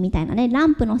ーニーみたいなね、ラ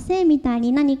ンプの精みたい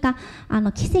に何か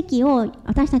奇跡を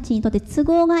私たちにとって都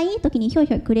合がいい時にひょい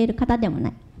ひょいくれる方でも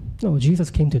ない。No,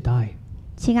 Jesus came to die.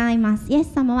 違います。イエ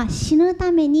ス様は死ぬ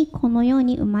ためにこの世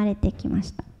に生まれてきま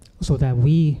した。So that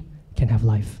we can have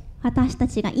life. 私た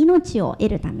ちが命を得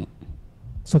るため。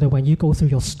So that when you go through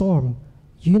your storm,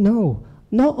 you know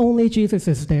not only Jesus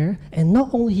is there, and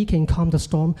not only he can calm the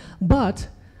storm, but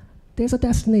there's a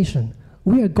destination.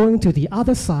 We are going to the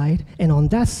other side, and on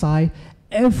that side,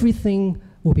 everything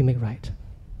will be made right.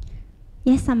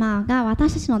 イエス様が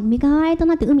私たちの身代わりと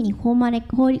なって海に葬り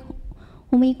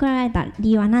込まれた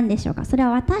理由は何でしょうか。それ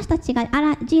は私たちが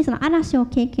人生の嵐を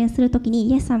経験するときに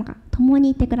イエス様が共に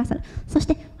いてくださる。そし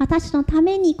て私のた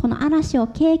めにこの嵐を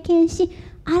経験し、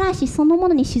嵐そのも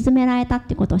のに沈められたっ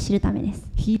てことを知るためです。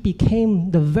He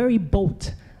became the very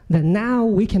boat that now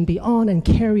we can be on and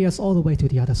carry us all the way to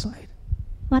the other side.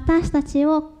 私たち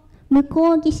を向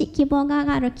こう岸、希望が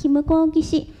ある向こう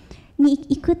岸に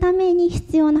行くために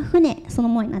必要な船その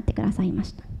ものになってくださいま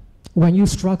した。When you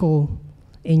struggle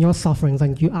in your sufferings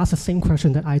and you ask the same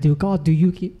question that I do, God, do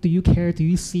you care? Do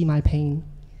you see my pain?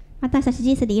 私たち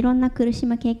人生でいろんな苦し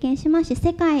みを経験しますし、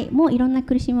世界もいろんな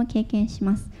苦しみを経験し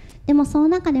ます。でもその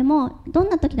中でもどん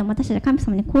な時でも私たちは神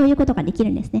様にこういうことができ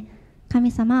るんですね。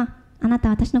神様、あなた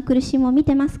は私の苦しみを見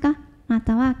てますか？あな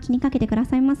たは気にかけてくだ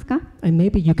さいますか？ And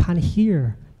maybe you can't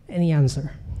hear any answer.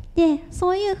 で、そ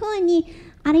ういうふうに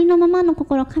ありのままの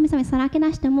心を神様にさらけ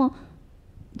出しても、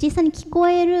実際に聞こ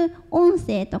える音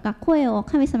声とか声を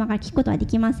神様から聞くことはで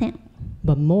きません。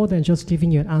But more than just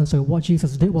giving you an answer, what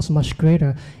Jesus did was much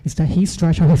greater, is that he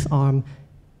stretched out his arm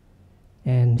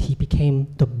and he became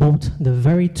the boat, the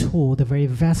very tool, the very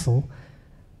vessel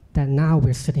that now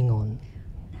we're sitting on.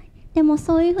 でも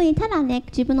そういうふうにただね、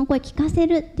自分の声を聞かせ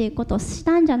るっていうことをし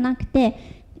たんじゃなく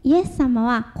て、イエス様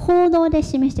は行動で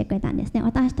示してくれたんですね。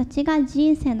私たちが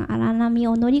人生の荒波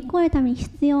を乗り越えるために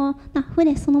必要な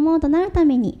船そのものとなるた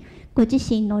めに、ご自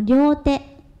身の両手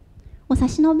を差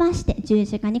し伸ばして十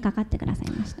字架にかかってくださ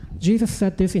いました。Jesus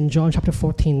said this in John chapter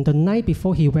 14, the night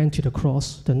before he went to the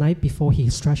cross, the night before he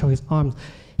stretched out his arms.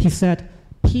 He said,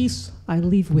 Peace I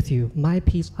leave with you, my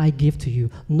peace I give to you.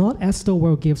 Not as the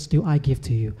world gives do I give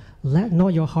to you. Let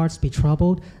not your hearts be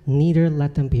troubled, neither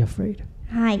let them be afraid.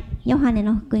 はい、ヨハネ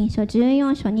の福音書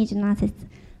14章27節。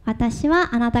私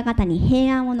はあなた方に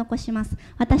平安を残します。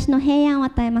私の平安を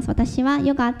与えます。私は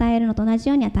世が与えるのと同じ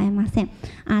ように与えません。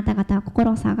あなた方は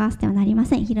心を探してはなりま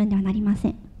せん。ひるんではなりませ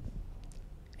ん。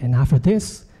And after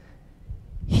this,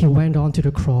 he went on to the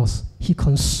cross. He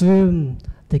consumed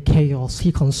the chaos.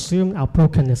 He consumed our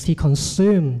brokenness. He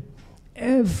consumed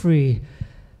everything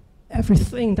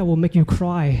that will make you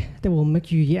cry, that will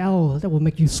make you yell, that will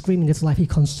make you scream in this life. He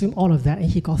consumed all of that, and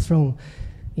he got thrown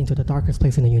into the darkest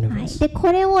place in the はい、 universe. で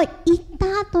これを言っ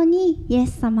た後にイエ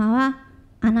ス様は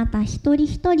あなた一人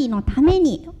一人のため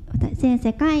に、全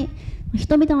世界の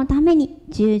人々のために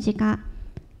十字架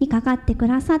にかかってく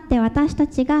ださって、私た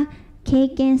ちが経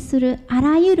験するあ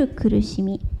らゆる苦し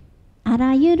み、あ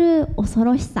らゆる恐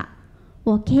ろしさ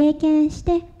を経験し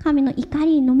て神の怒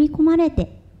りに飲み込まれ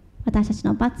て、私たち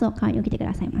の罰を代わりに受けてく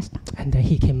ださいました。 And then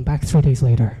he came back 3 days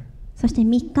later. そして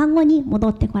3日後に戻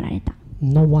ってこられた。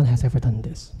 No one has ever done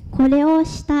this. これを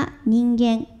した人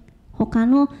間、他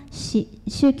の宗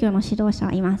教の指導者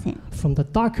はいません。 From the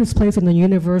darkest place in the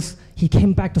universe, he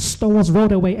came back, the stone was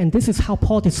rolled away, and this is how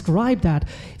Paul described that.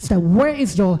 It's that where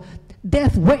is your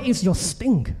death, where is your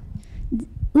sting?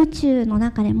 宇宙の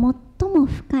中で最も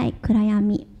深い暗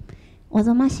闇、お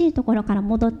ぞましいところから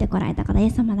戻ってこられた方、イエ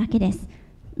ス様だけです。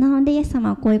なのでイエス様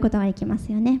はこういうことができま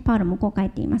すよね。パウロもこう書い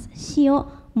ています。死よ、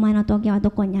お前の峠はど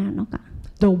こにあるのか。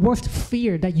The worst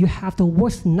fear that you have, the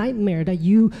worst nightmare that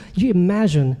you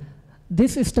imagine,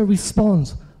 this is the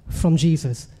response from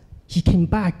Jesus. He came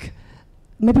back,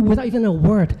 maybe without even a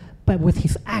word, but with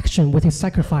his action, with his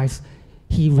sacrifice,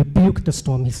 he rebuked the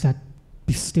storm. He said,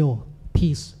 "Be still,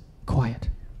 peace, quiet."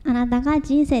 あなたが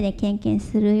人生で経験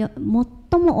する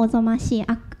最もおぞましい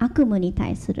悪夢に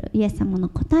対するイエス様の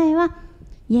答えは、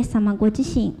イエス様ご自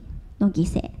身の犠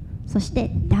牲、そし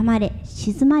て黙れ、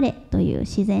静まれという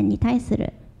自然に対す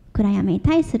る、暗闇に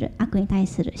対する、悪に対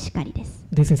する叱りです。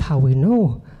This is how we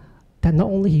know that not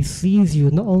only he sees you,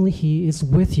 not only he is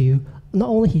with you, not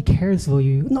only he cares for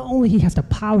you, not only he has the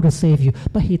power to save you,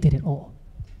 but he did it all.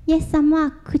 イエス様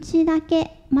は口だ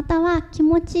け、または気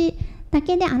持ちだ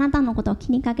けであなたのことを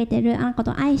気にかけてる、あなたのこ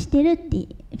とを愛してるって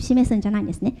示すんじゃないん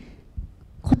ですね。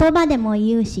言葉でも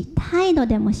言うし、態度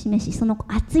でも示し、その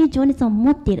熱い情熱を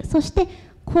持っている。そして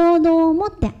行動を持っ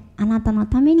てあなたの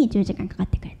ために十字架にかかっ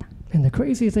てくれた。And the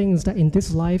crazy thing is that in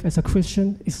this life as a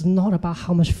Christian, it's not about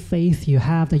how much faith you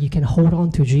have that you can hold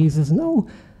on to Jesus. No,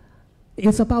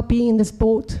 it's about being in this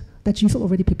boat that Jesus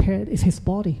already prepared. It's his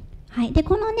body. はい、で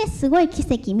このねすごい奇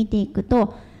跡見ていく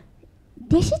と、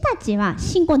弟子たちは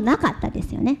信仰なかったで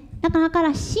すよね。だか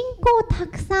ら信仰をた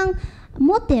くさん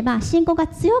持てば、信仰が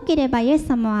強ければイエス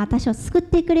様は私を救っ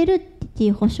てくれるってい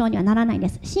う保証にはならないんで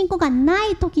す。信仰がな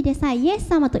い時でさえイエス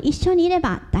様と一緒にいれ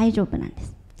ば大丈夫なんで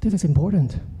す。This is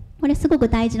important. これすごく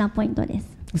大事なポイントです。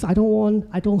Because I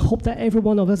don't hope that every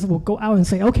one of us will go out and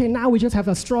say, okay, now we just have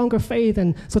a stronger faith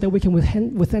and so that we can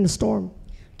withstand the storm.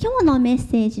 今日のメッ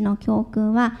セージの教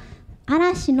訓は、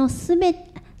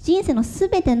人生のす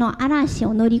べての嵐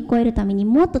を乗り越えるために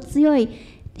もっと強い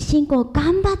信仰を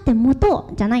頑張って持と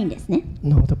うじゃないんですね。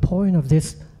No, the point of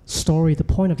this story, the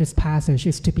point of this passage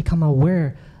is to become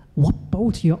aware what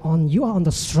boat you're on. You are on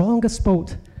the strongest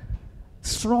boat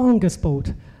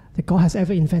that God has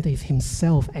ever invented is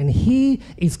himself, and he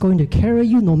is going to carry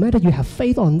you no matter you have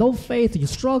faith or no faith, you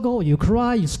struggle, you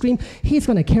cry, you scream, he's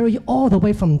going to carry you all the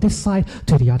way from this side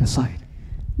to the other side.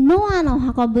 ノアの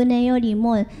箱舟より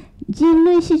も人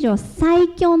類史上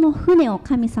最強の船を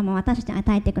神様は私たちに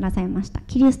与えてくださいました。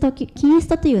キリストと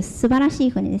いう素晴らしい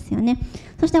船ですよね。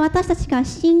そして私たちが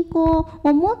信仰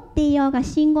を持っていようが、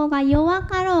信仰が弱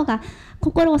かろうが、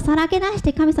心をさらけ出し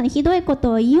て神様にひどいこ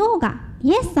とを言おうが、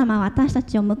イエス様は私た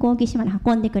ちを向こう岸まで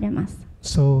運んでくれます。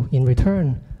So in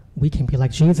return, we can be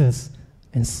like Jesus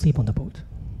and sleep on the boat.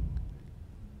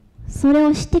 それ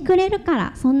をしてくれるか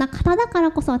ら、そんな方だか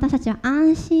らこそ私たちは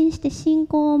安心して信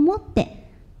仰を持って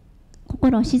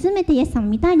心を静めてイエス様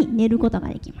みたいに寝ることが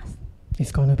できます。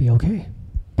 It's gonna be okay.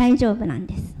 大丈夫なん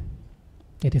です。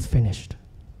 It is finished.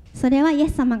 それはイエ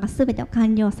ス様が全てを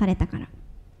完了されたから。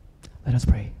 Let us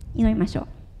pray. 祈りましょう。